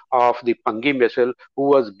general of the Pangi missile, who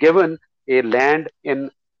was given a land in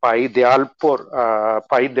Pai Dialpur,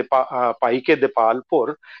 Pai Ke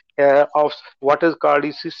Dipalpur, of what is called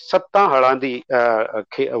is Satta Halandi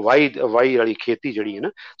Vai Wali Kheti Jadi, na?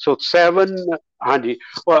 So seven, Hanji.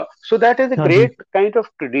 So that is a great Haji. kind of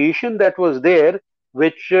tradition that was there,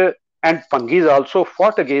 which and Pangis also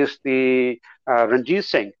fought against the Ranjit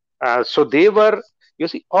Singh. So they were, you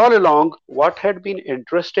see, all along. What had been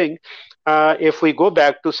interesting, if we go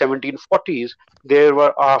back to 1740s, there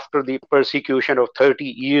were after the persecution of 30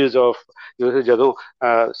 years of ਜਦੋਂ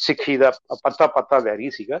Sikhi ਦਾ ਪਤਾ ਪਤਾ very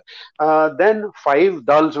ਸੀਗਾ, then five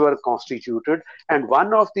dals were constituted, and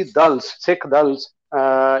one of the dals, Sikh dals,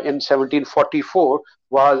 in 1744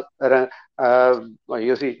 was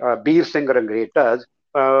you see Bir Singh Rangretas,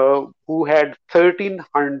 who had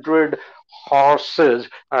 1,300 horses,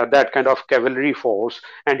 that kind of cavalry force,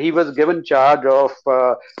 and he was given charge of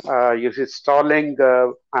you see stalling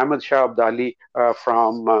Ahmad Shah Abdali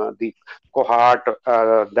from the Kohat,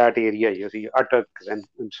 that area, you see, Attak, and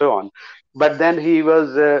so on. But then he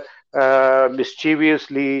was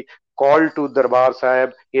mischievously called to Darbar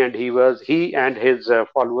Sahib, and he and his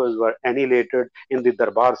followers were annihilated in the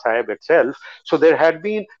Darbar Sahib itself. So there had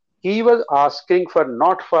been, he was asking for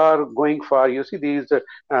not for going for, you see, these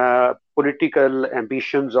political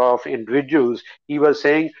ambitions of individuals. He was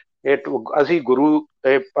saying it ਅਸੀਂ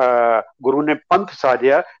ਗੁਰੂ ਨੇ ਪੰਥ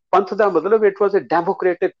ਸਾਜਿਆ. Panth da matlab, it was a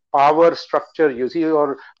democratic power structure, you see,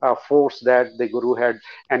 or force that the Guru had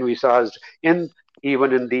envisaged in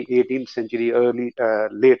even in the 18th century, early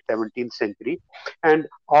late 17th century. And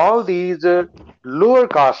all these lower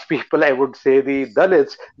caste people, I would say the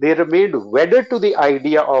Dalits, they remained wedded to the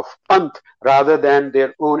idea of Panth rather than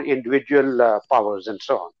their own individual powers and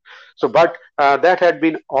so on. So, but that had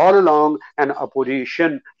been all along an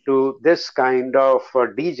opposition to this kind of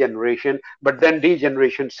degeneration. But then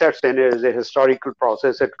degeneration sets in as a historical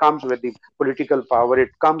process. It comes with the political power, it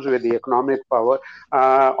comes with the economic power.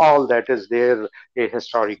 All that is there, a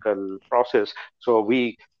historical process. So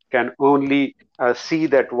we can only see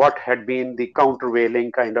that what had been the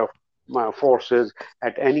countervailing kind of forces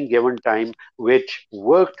at any given time, which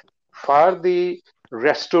worked for the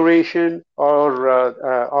restoration or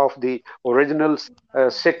of the original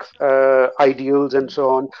Sikh ideals and so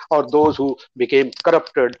on, or those who became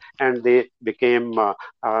corrupted and they became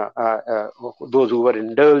those who were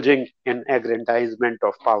indulging in aggrandizement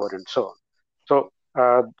of power and so on. So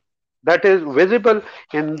that is visible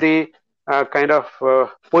in the kind of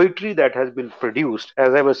poetry that has been produced.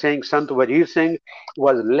 As I was saying, Sant Wajir Singh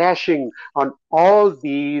was lashing on all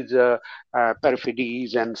these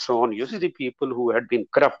perfidies and so on. You see, the people who had been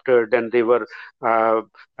corrupted and they were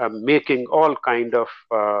making all kind of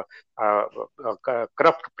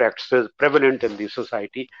corrupt practices prevalent in the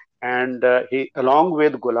society. And he, along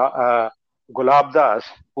with Gulab Das,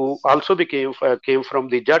 who also came from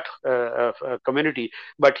the Jat community,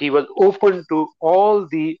 but he was open to all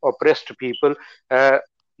the oppressed people. Uh,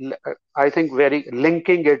 I think very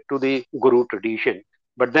linking it to the Guru tradition.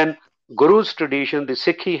 But then Guru's tradition, the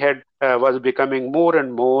Sikhi had was becoming more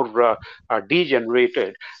and more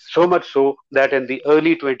degenerated. So much so that in the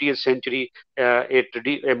early 20th century,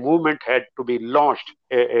 a movement had to be launched.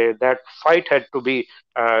 That fight had to be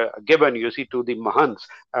given, you see, to the Mahants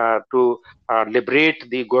to liberate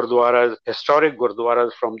the Gurdwaras, historic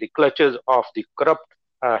Gurdwaras, from the clutches of the corrupt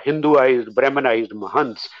Hinduized, Brahmanized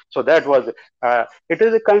Mahants. So that was, it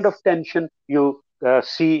is a kind of tension you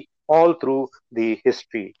see all through the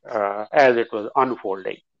history as it was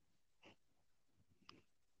unfolding.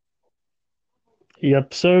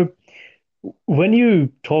 Yep. So when you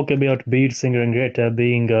talk about Bir Singh Rangreta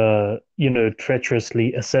being,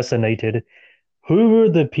 treacherously assassinated, who were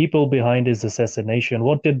the people behind his assassination?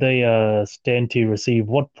 What did they stand to receive?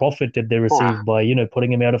 What profit did they receive by,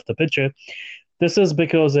 putting him out of the picture? This is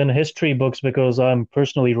because in history books, because I'm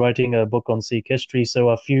personally writing a book on Sikh history, so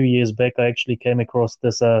a few years back I actually came across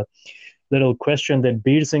this little question that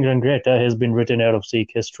Bir Singh Rangreta has been written out of Sikh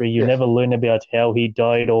history. You Yes. never learn about how he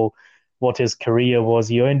died or what his career was.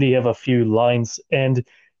 You only have a few lines, and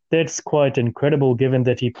that's quite incredible given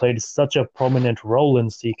that he played such a prominent role in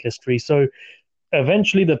Sikh history. So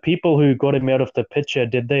eventually the people who got him out of the picture,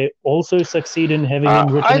 did they also succeed in having him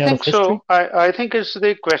I written out of think history? so. I think it's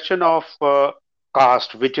the question of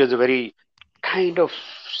caste, which is very kind of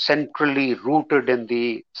centrally rooted in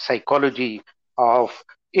the psychology of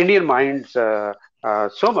Indian minds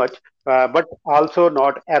so much, but also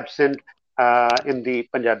not absent in the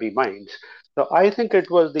Punjabi minds. So I think it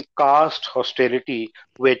was the caste hostility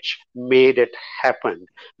which made it happen,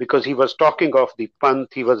 because he was talking of the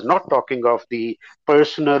panth, he was not talking of the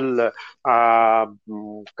personal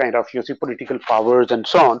kind of, you see, political powers and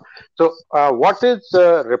so on. So what is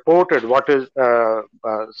reported, what is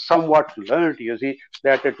somewhat learned, you see,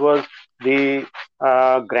 that it was the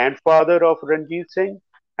grandfather of Ranjit Singh,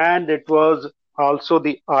 and it was also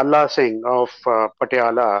the Allah Singh of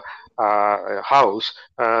Patiala house.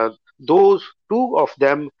 Those two of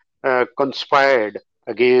them conspired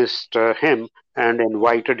against him and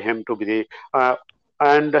invited him to be the,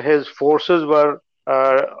 and his forces were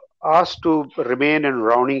uh, asked to remain in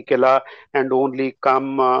Rauni Killa and only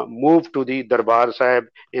come move to the Darbar Sahib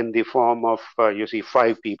in the form of, you see,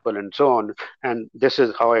 five people and so on. And this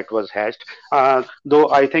is how it was hatched. Though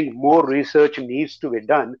I think more research needs to be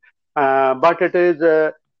done, but it is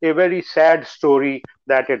a very sad story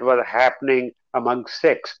that it was happening among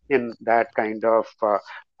Sikhs in that kind of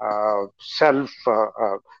self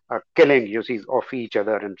killing, you see, of each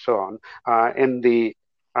other and so on, in the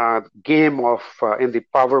game of, in the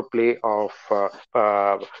power play of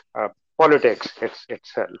uh, politics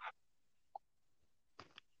itself.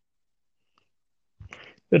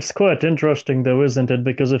 It's quite interesting, though, isn't it?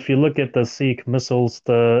 Because if you look at the Sikh missiles,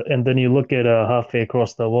 and then you look at halfway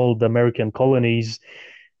across the world, the American colonies,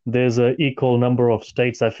 there's an equal number of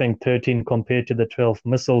states. I think 13 compared to the 12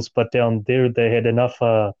 missiles, but down there they had enough.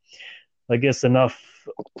 I guess enough,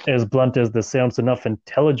 as blunt as this sounds, enough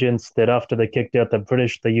intelligence that after they kicked out the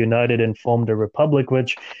British, they united and formed a republic,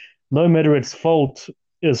 which, no matter its fault,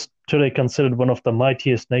 is today considered one of the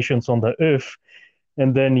mightiest nations on the earth.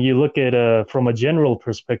 And then you look at, from a general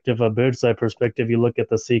perspective, a bird's eye perspective, you look at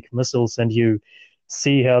the Sikh missiles and you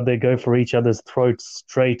see how they go for each other's throats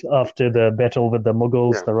straight after the battle with the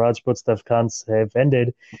Mughals, Yeah, the Rajputs, the Afghans have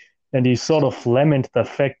ended. And you sort of lament the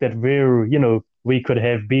fact that we could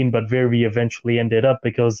have been, but where we eventually ended up,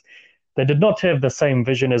 because they did not have the same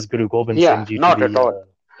vision as Guru Gobind yeah, Singh Ji, to not at be all.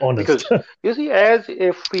 honest. Because you see, as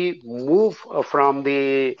if we move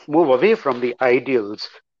away from the ideals,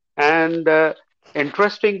 and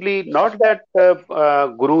interestingly, not that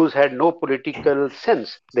gurus had no political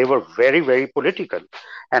sense, they were very, very political,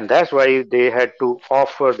 and that's why they had to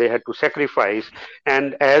offer, they had to sacrifice.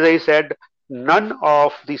 And as I said, none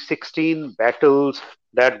of the 16 battles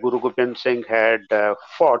that Guru Gobind Singh had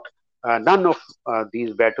fought, none of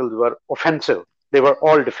these battles were offensive, they were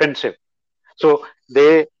all defensive. So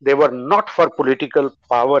they were not for political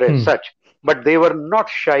power as Hmm. such, but they were not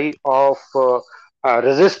shy of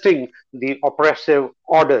resisting the oppressive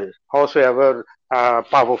orders, howsoever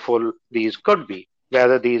powerful these could be,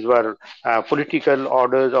 whether these were political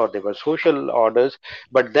orders or they were social orders.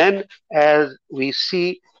 But then, as we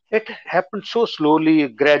see, it happened so slowly,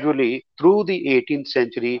 gradually through the 18th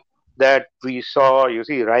century, that we saw, you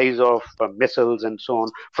see, rise of missiles and so on,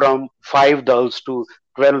 from five dulls to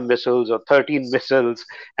 12 missiles or 13 missiles.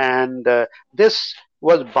 And this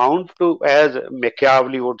was bound to, as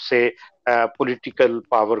Machiavelli would say, political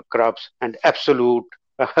power corrupts and absolute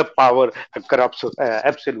power corrupts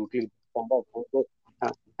absolutely.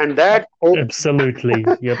 And that, Absolutely.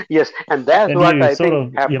 Yep. yes, and that's And what you I sort think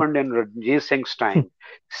of, yep. happened in Ranjit Singh's time.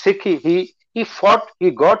 Sikhi, he fought, he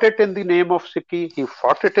got it in the name of Sikhi, he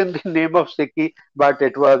fought it in the name of Sikhi, but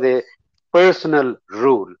it was a personal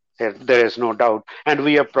rule. There is no doubt. And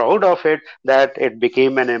we are proud of it that it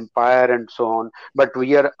became an empire and so on. But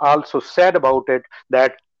we are also sad about it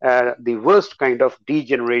that the worst kind of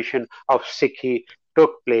degeneration of Sikhi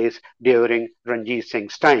took place during Ranjit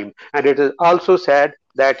Singh's time. And it is also sad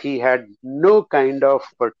that he had no kind of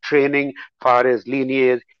training for his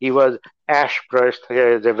lineage. He was ash brushed. He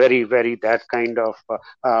is a very, very that kind of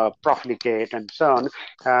profligate and so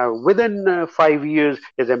on. Within 5 years,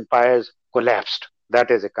 his empires collapsed. That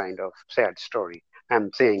is a kind of sad story,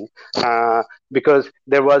 I'm saying, because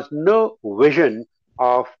there was no vision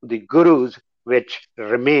of the gurus which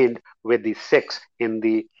remained with the Sikhs in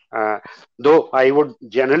the. Though I would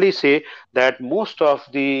generally say that most of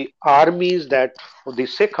the armies that the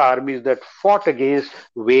Sikh armies that fought against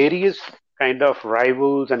various kind of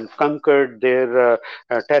rivals and conquered their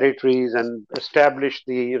territories and established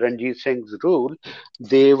the Ranjit Singh's rule,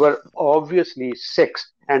 they were obviously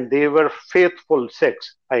Sikhs and they were faithful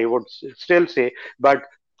Sikhs, I would still say, but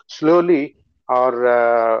slowly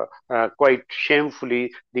or quite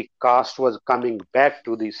shamefully, the caste was coming back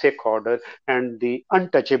to the Sikh order and the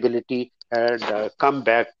untouchability had come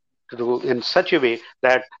back in such a way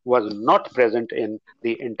that was not present in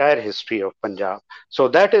the entire history of Punjab. So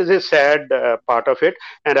that is a sad part of it,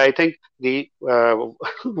 and I think the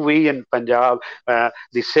we in Punjab,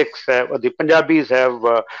 the Sikhs, the Punjabis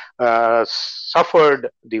have suffered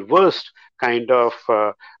the worst kind of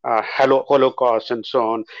Holocaust and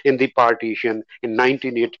so on in the partition in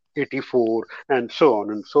 1984 and so on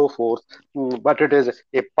and so forth. But it is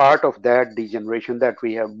a part of that degeneration that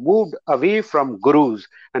we have moved away from gurus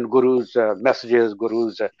and gurus' messages,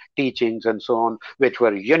 gurus' teachings, and so on, which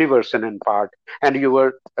were universal in part. And you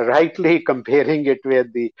were rightly comparing it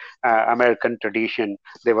with the American tradition.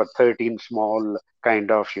 There were 13 small kind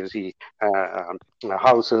of, you see,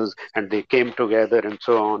 houses, and they came together and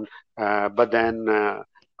so on. But then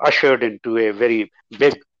ushered into a very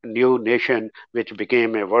big new nation, which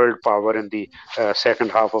became a world power in the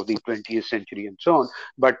second half of the 20th century and so on.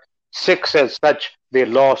 But Sikhs, as such, they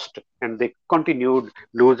lost and they continued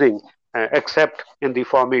losing, except in the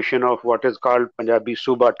formation of what is called Punjabi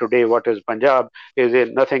Suba today. What is Punjab is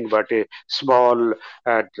nothing but a small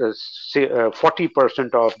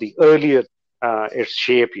 40% of the earlier its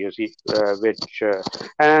shape, you see,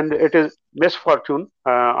 and it is misfortune,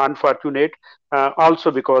 unfortunate,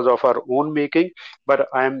 also because of our own making. But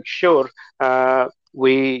I am sure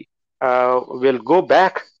we will go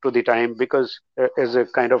back to the time because as a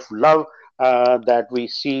kind of love that we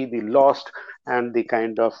see the lost and the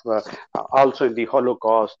kind of also in the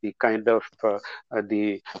Holocaust, the kind of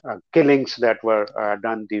the killings that were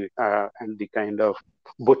done, the and the kind of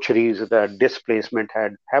butcheries, the displacement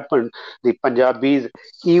had happened. The Punjabis,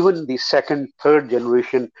 even the second, third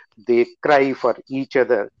generation, they cry for each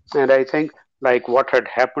other. And I think, like what had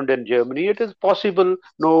happened in Germany, it is possible.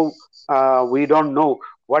 No, we don't know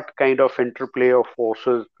what kind of interplay of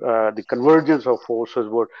forces, the convergence of forces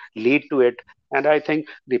would lead to it. And I think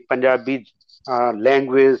the Punjabi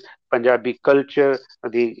language, Punjabi culture,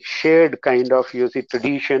 the shared kind of, you see,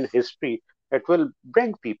 tradition, history, it will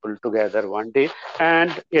bring people together one day,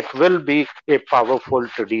 and it will be a powerful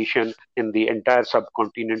tradition in the entire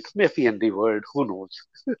subcontinent, maybe in the world. Who knows?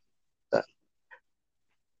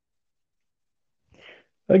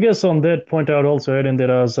 I guess on that point, I would also add in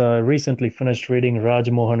that I was recently finished reading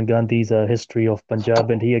Rajmohan Gandhi's History of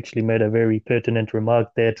Punjab, and he actually made a very pertinent remark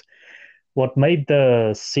that what made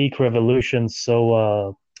the Sikh revolution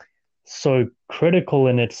so critical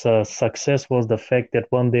in its success was the fact that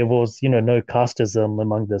one, there was no casteism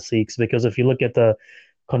among the Sikhs, because if you look at the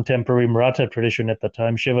contemporary Maratha tradition at the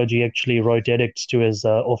time, Shivaji actually wrote edicts to his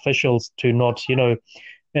officials to not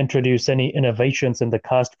introduce any innovations in the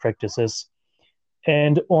caste practices.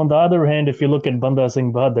 And on the other hand, if you look at Banda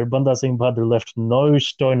Singh Bahadur left no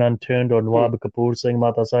stone unturned on Hmm. Nawab Kapoor Singh,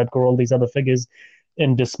 Mata Sahib Kaur, all these other figures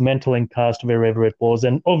in dismantling caste wherever it was.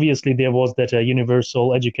 And obviously, there was that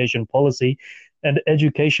universal education policy, and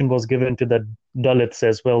education was given to the Dalits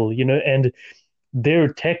as well, and their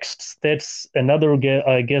texts, that's another,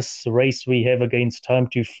 I guess, race we have against time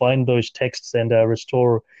to find those texts and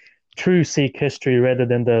restore true Sikh history rather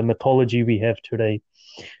than the mythology we have today.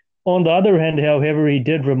 On the other hand, however, he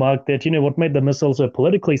did remark that, what made the missile so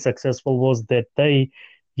politically successful was that they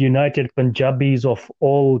united Punjabis of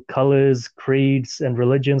all colors, creeds, and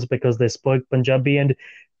religions because they spoke Punjabi, and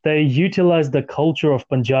they utilized the culture of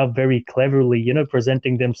Punjab very cleverly,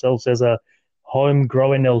 presenting themselves as a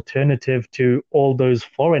homegrown alternative to all those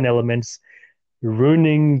foreign elements,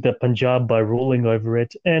 ruining the Punjab by ruling over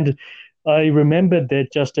it. And I remembered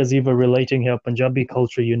that just as you were relating how Punjabi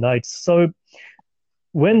culture unites. So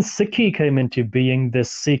when Sikhi came into being, the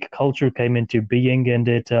Sikh culture came into being, and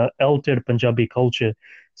it altered Punjabi culture.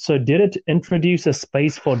 So, did it introduce a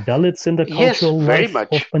space for Dalits in the Yes, cultural very life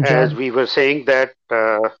of much. As Punjab? we were saying that,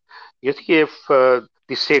 you see, if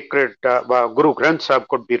the sacred Guru Granth Sahib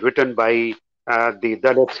could be written by the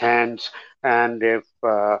Dalits' hands, and if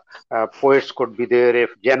poets could be there, if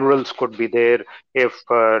generals could be there, if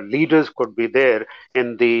leaders could be there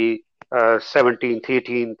in the 17th,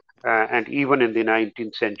 18th, and even in the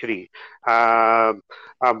 19th century, uh,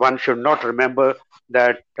 one should not remember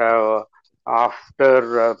that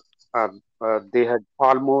after they had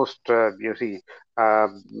almost, you see,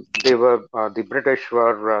 they were the British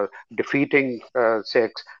were defeating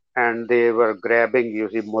Sikhs, and they were grabbing, you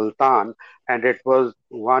see, Multan, and it was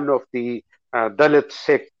one of the Dalit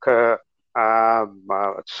Sikh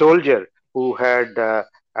soldier who had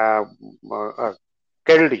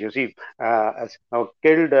killed, you see,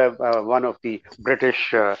 killed one of the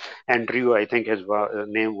British, Andrew, I think his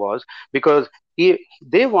name was, because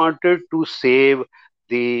they wanted to save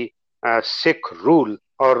the Sikh rule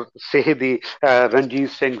or say the Ranjit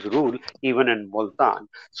Singh's rule, even in Multan.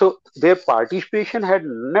 So their participation had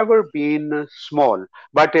never been small,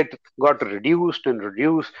 but it got reduced and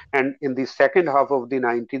reduced. And in the second half of the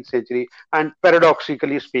 19th century, and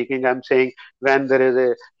paradoxically speaking, I'm saying when there is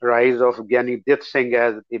a rise of Gyani Dit Singh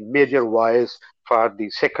as the major voice for the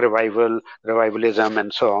Sikh revivalism,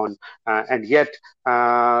 and so on, and yet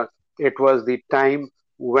uh, it was the time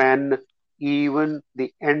when even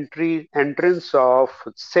the entrance of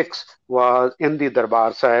Sikhs was in the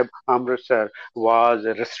Darbar Sahib, Amritsar, was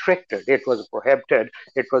restricted. It was prohibited.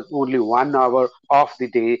 It was only 1 hour of the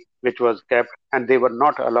day which was kept, and they were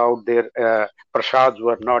not allowed. Their prasads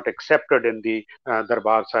were not accepted in the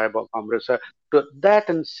Darbar Sahib of Amritsar. That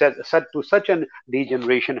and such an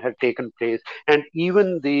degeneration had taken place, and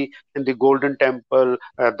even the in the Golden Temple,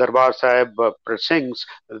 Darbar Sahib precincts,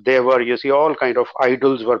 there were, you see, all kind of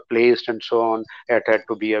idols were placed and so on. It had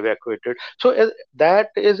to be evacuated. So that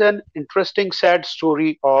is an interesting, sad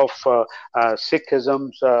story of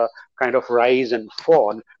Sikhism's kind of rise and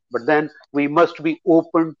fall. But then we must be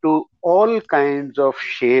open to all kinds of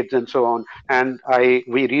shades and so on. And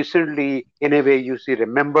we recently, in a way, you see,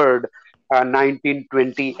 remembered a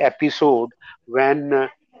 1920 episode when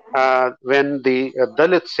when the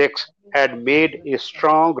Dalit Sikhs had made a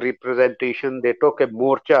strong representation. They took a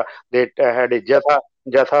morcha, they had a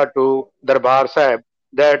jatha to Darbar Sahib.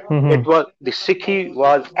 That it Mm-hmm. was the Sikhi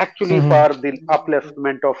was actually Mm-hmm. for the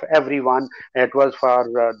upliftment of everyone. It was for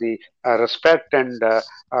the respect and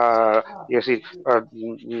you see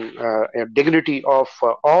dignity of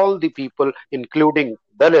all the people, including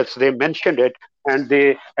Dalits. They mentioned it, and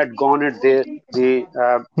they had gone it. The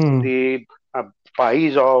Hmm. the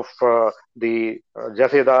Pais of the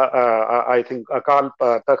Jaseda, I think Akal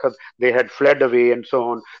Takht, they had fled away and so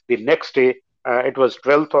on. The next day, it was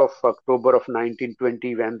 12th of October of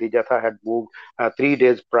 1920 when the Jatha had moved. 3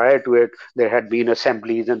 days prior to it, there had been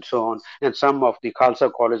assemblies and so on. And some of the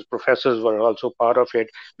Khalsa College professors were also part of it,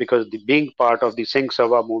 because being part of the Singh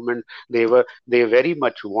Sabha movement, they very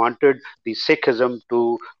much wanted the Sikhism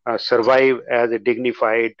to survive as a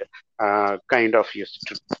dignified kind of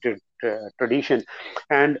tradition.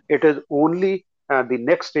 And it is only the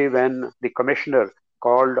next day when the commissioner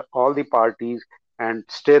called all the parties, and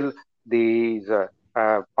still these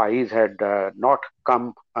Pais had not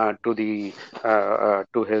come to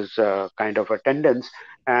his kind of attendance.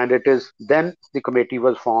 And it is then the committee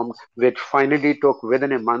was formed, which finally took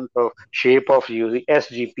within a month of shape of using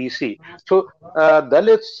SGPC. So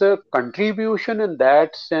Dalit's contribution in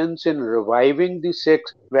that sense in reviving the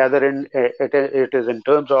Sikhs, whether it is in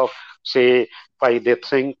terms of, say, Bhai Jaita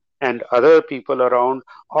Singh and other people around,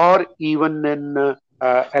 or even in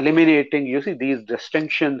eliminating, you see, these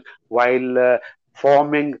distinctions while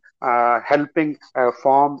helping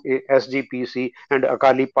form a SGPC and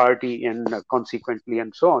Akali Party, and consequently,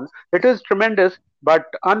 and so on. It is tremendous, but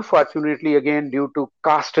unfortunately, again, due to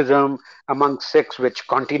casteism among Sikhs, which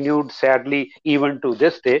continued sadly even to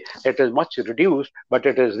this day, it is much reduced, but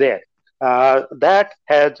it is there. That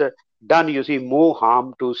has done, you see, more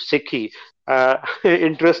harm to Sikhi.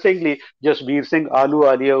 Interestingly, Jasbir Singh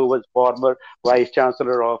Ahluwalia, who was former Vice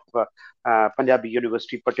Chancellor of Punjabi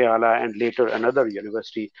University, Patiala, and later another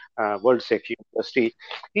university, World Sikh University,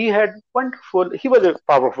 he was a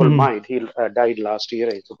powerful Mm-hmm. mind. He died last year,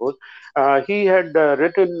 I suppose. He had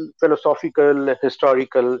written philosophical,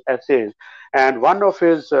 historical essays, and one of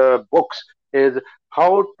his books is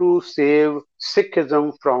How to Save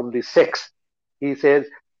Sikhism from the Sikhs. He says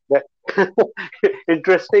that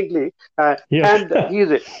interestingly, Yep. and he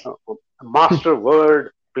is a master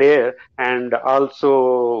word player and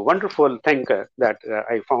also wonderful thinker that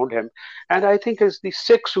I found him. And I think it's the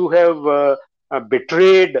Sikhs who have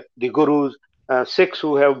betrayed the Gurus, Sikhs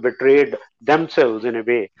who have betrayed themselves in a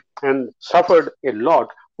way and suffered a lot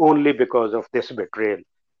only because of this betrayal.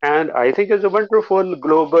 And I think it's a wonderful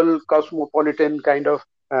global cosmopolitan kind of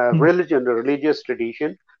religious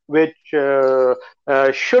tradition, which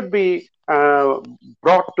should be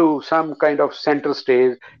brought to some kind of center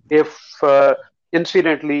stage if,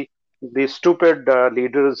 incidentally, the stupid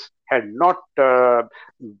leaders had not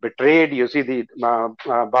betrayed, you see, the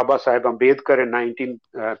Baba Sahib Ambedkar in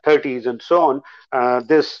 1930s and so on.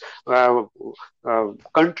 This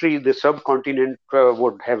country, the subcontinent,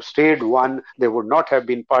 would have stayed one. They would not have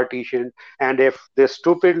been partitioned. And if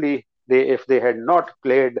they had not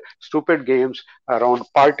played stupid games around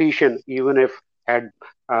partition, even if had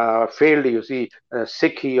failed, you see,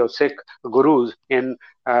 Sikhi or Sikh gurus in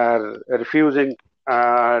refusing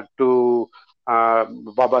to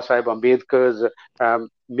Baba Sahib Ambedkar's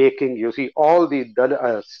making, you see, all the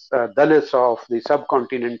Dalits of the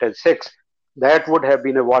subcontinent as Sikhs. That would have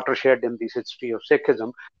been a watershed in the history of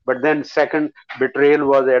Sikhism. But then, second, betrayal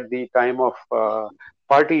was at the time of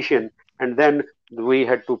partition, and then we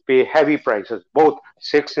had to pay heavy prices. Both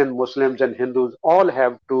Sikhs and Muslims and Hindus all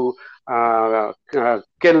have to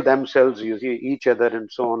kill themselves, you see, each other, and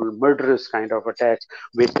so on, murderous kind of attacks,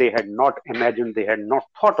 which they had not imagined, they had not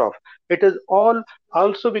thought of. It is all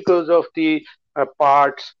also because of the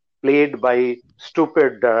parts played by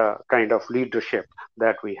stupid kind of leadership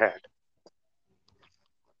that we had.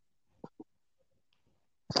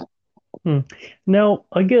 Hmm. Now,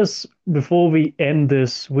 I guess before we end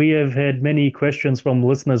this, we have had many questions from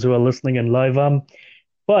listeners who are listening in live.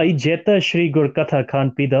 Bhai Jaita Sri Gur Katha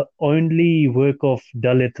can't be the only work of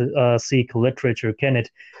Dalit Sikh literature, can it?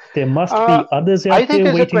 There must Uh, be others I out think there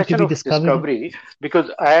it's a waiting to question be of discovered. discovery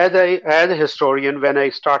because as a historian, when I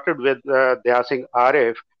started with Daya Singh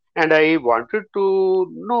Arif, and I wanted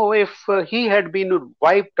to know if he had been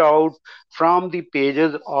wiped out from the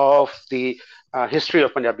pages of the history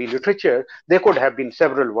of Punjabi literature, there could have been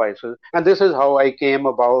several voices, and this is how I came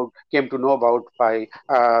to know about by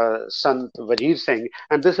Sant Vajir Singh,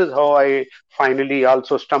 and this is how I finally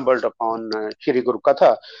also stumbled upon Shri Gur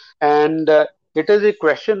Katha, and it is a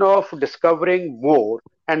question of discovering more,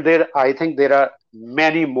 and there I think there are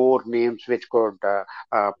many more names which could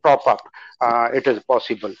prop up. It is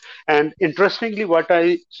possible, and interestingly, what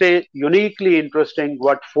I say uniquely interesting,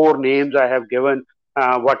 what four names I have given,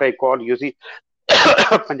 what I call, you see,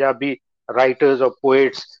 Punjabi writers or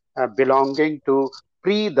poets belonging to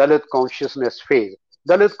pre-Dalit consciousness phase.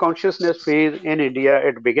 Dalit consciousness phase in India,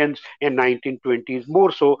 it begins in 1920s,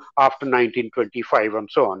 more so after 1925 and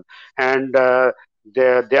so on. And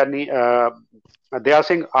Daya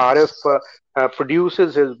Singh Arif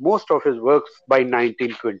produces most of his works by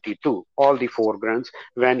 1922, all the four grants,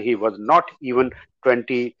 when he was not even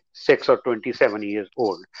 26 or 27 years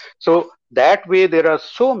old. So that way, there are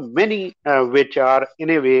so many which are in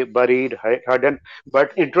a way buried, hidden.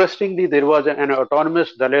 But interestingly, there was an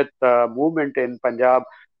autonomous Dalit movement in Punjab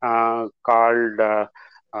called,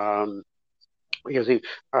 um, you see,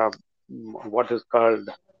 uh, what is called,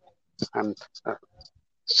 I'm uh,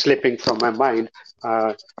 slipping from my mind.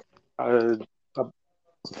 Uh, uh, uh,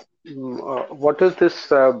 what is this?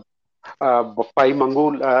 Bhai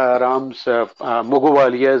Mangul Ram's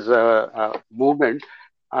Mughwaliya's movement.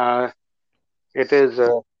 Uh, it is.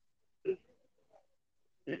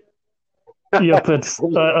 Yep,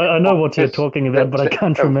 I know what you're It's talking about, but I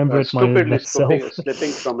can't remember it stupidly myself.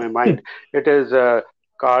 slipping from my mind. It is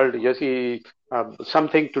called, you see,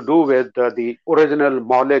 something to do with the original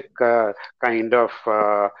Maulik kind of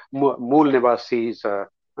Mool Nivasis.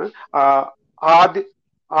 Uh, Ad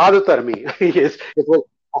Ad Tarmi. Yes, it was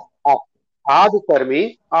uh, Ad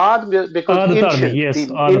Tarmi. Because Adatarmi, ancient, yes, the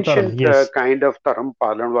Adatarmi, ancient yes. kind of Taram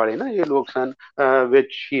Palan wale na ye log san,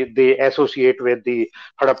 which they associate with the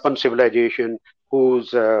Harappan civilization,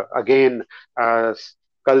 whose again uh,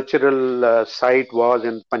 cultural site was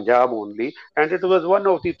in Punjab only, and it was one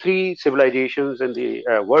of the three civilizations in the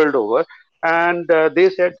world over. And they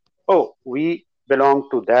said, "Oh, we belong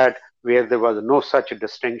to that." Where there was no such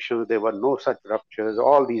distinction, there were no such ruptures,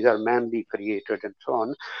 all these are manly created and so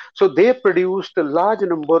on. So they produced a large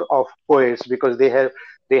number of poets because they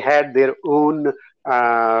had their own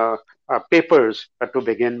papers to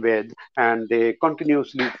begin with, and they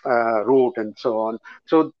continuously wrote and so on.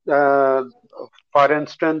 So, for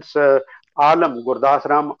instance, Alam, Gurdas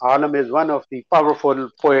Ram Alam is one of the powerful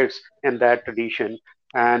poets in that tradition,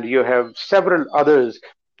 and you have several others.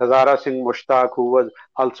 Hazara Singh Mushtaq, who was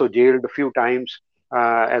also jailed a few times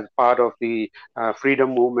as part of the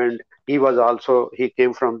freedom movement. He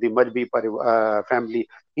came from the Majbi family.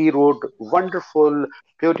 He wrote wonderful,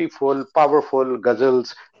 beautiful, powerful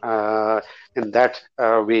ghazals in that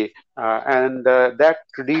way. And that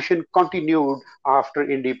tradition continued after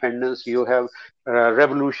independence. You have a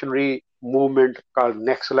revolutionary movement called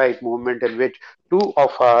Naxalite movement, in which two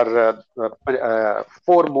of our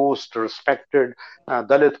foremost respected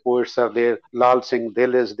Dalit poets are there. Lal Singh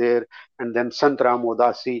Dil is there, and then Sant Ram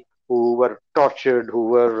Udasi, who were tortured, who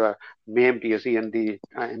were maimed, you see, in the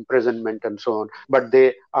imprisonment and so on. But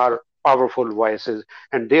they are powerful voices.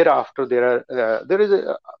 And thereafter, there is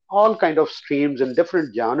all kind of streams in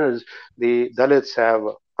different genres the Dalits have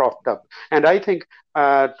propped up. And I think,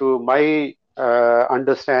 to my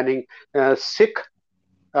understanding,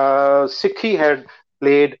 Sikhi had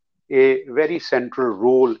played a very central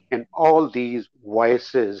role in all these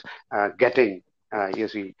voices getting, you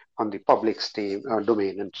see, on the public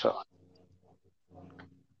domain and so on.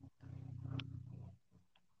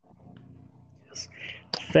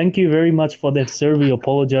 Thank you very much for that, sir. We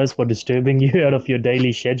apologize for disturbing you out of your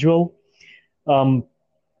daily schedule. Um,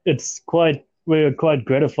 we're quite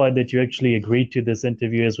gratified that you actually agreed to this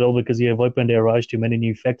interview as well, because you have opened our eyes to many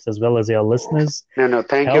new facts as well as our listeners. No, no,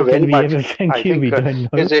 thank you How can very we much. ever I thank you? think We don't know.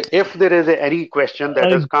 if there is any question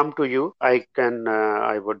that has I come to you, I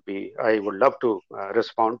would love to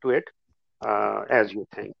respond to it as you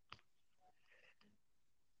think.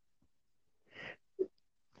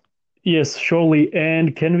 Yes, surely.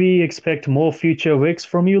 And can we expect more future works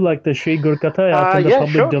from you, like the Sri Gur Katha, out in the Yeah,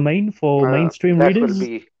 public sure. domain for mainstream That will readers?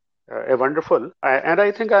 be a wonderful. And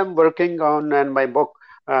I think I'm working on, and my book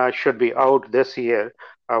should be out this year,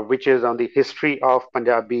 which is on the history of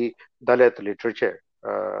Punjabi Dalit literature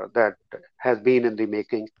that has been in the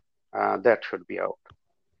making. That should be out.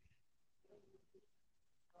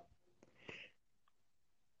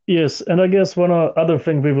 Yes, and I guess one other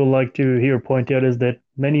thing we would like to here point out is that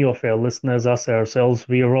many of our listeners, us ourselves,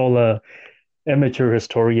 we are all amateur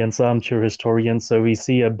historians, armchair historians. So we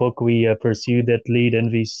see a book, we pursue that lead,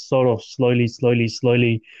 and we sort of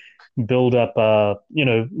slowly build up,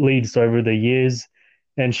 leads over the years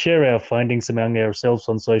and share our findings among ourselves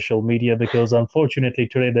on social media. Because unfortunately,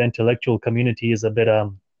 today the intellectual community is a bit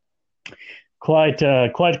quite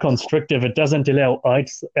constrictive. It doesn't allow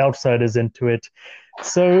outsiders into it.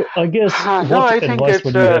 So I guess No, what I think advice it's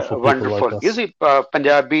would you have for people like wonderful. You us? see,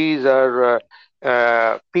 Punjabis are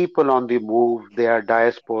people on the move. They are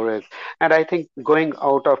diasporic, and I think going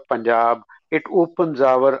out of Punjab, it opens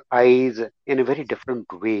our eyes in a very different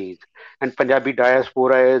ways. And Punjabi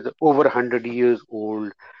diaspora is over 100 years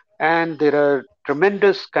old, and there are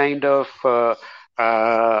tremendous kind of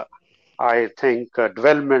I think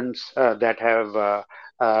developments that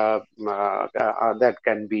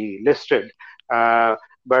can be listed, uh,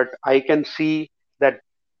 but I can see that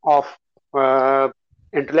of uh,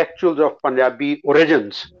 intellectuals of Punjabi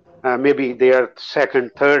origins, maybe they are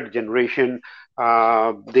second, third generation.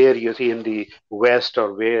 There you see in the West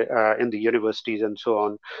or where in the universities and so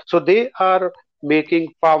on. So they are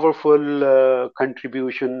making powerful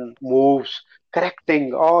contribution moves,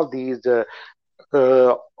 correcting all these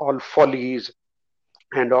all follies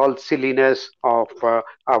and all silliness of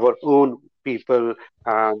our own people.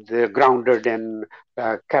 They're grounded and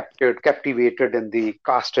captivated in the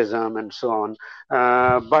casteism and so on.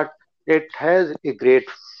 But it has a great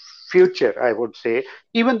future, I would say.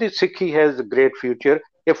 Even the Sikhi has a great future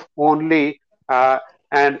if only.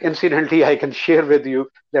 And incidentally, I can share with you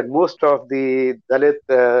that most of the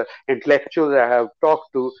Dalit intellectuals I have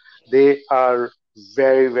talked to, they are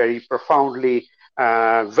very profoundly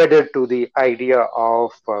wedded to the idea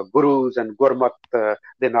of gurus and gurmat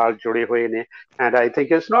ਦੇ ਨਾਲ ਜੁੜੇ ਹੋਏ ਨੇ and I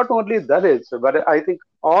think it's not only Dalits but I think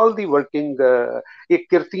all the working ਇਹ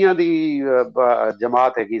ਕਿਰਤੀਆਂ ਦੀ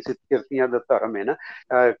ਜਮਾਤ ਹੈਗੀ ਸੀ ਕਿਰਤੀਆਂ ਦਾ ਧਰਮ ਹੈ ਨਾ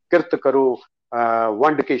ਕਿਰਤ ਕਰੋ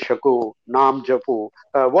ਵੰਡ ਕੇ ਛਕੋ ਨਾਮ ਜਪੋ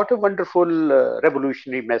what a wonderful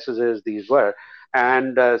revolutionary messages these were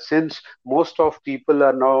and since most of people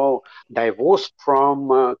are now divorced from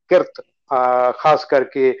kirt ਖਾਸ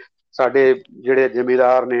ਕਰਕੇ ਸਾਡੇ ਜਿਹੜੇ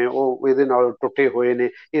ਜ਼ਿਮੀਦਾਰ ਨੇ ਉਹ ਇਹਦੇ ਨਾਲ ਟੁੱਟੇ ਹੋਏ ਨੇ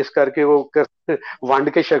ਇਸ ਕਰਕੇ ਉਹ ਵੰਡ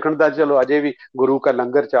ਕੇ ਛਕਣ ਦਾ ਚਲੋ ਅਜੇ ਵੀ ਗੁਰੂ ਕਾ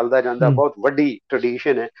ਲੰਗਰ ਚੱਲਦਾ ਜਾਂਦਾ Hmm. ਬਹੁਤ ਵੱਡੀ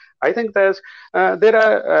ਟ੍ਰੈਡੀਸ਼ਨ ਹੈ I think there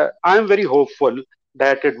are I am very hopeful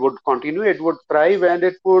that it would continue, it would thrive, and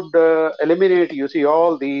it would eliminate, you see,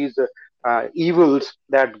 all these evils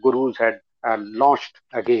that gurus had launched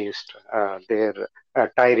against their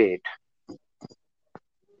tirade.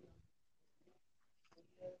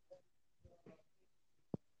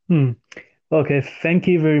 Hmm. Okay, thank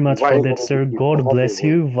you very much for that, Waheguru ji sir. Ki God Fateh bless ਜੀ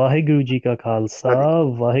you. Vaheguru Ji Ka Khalsa,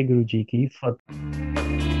 ਹਾਂਜੀ Vaheguru Ji Ki Fateh.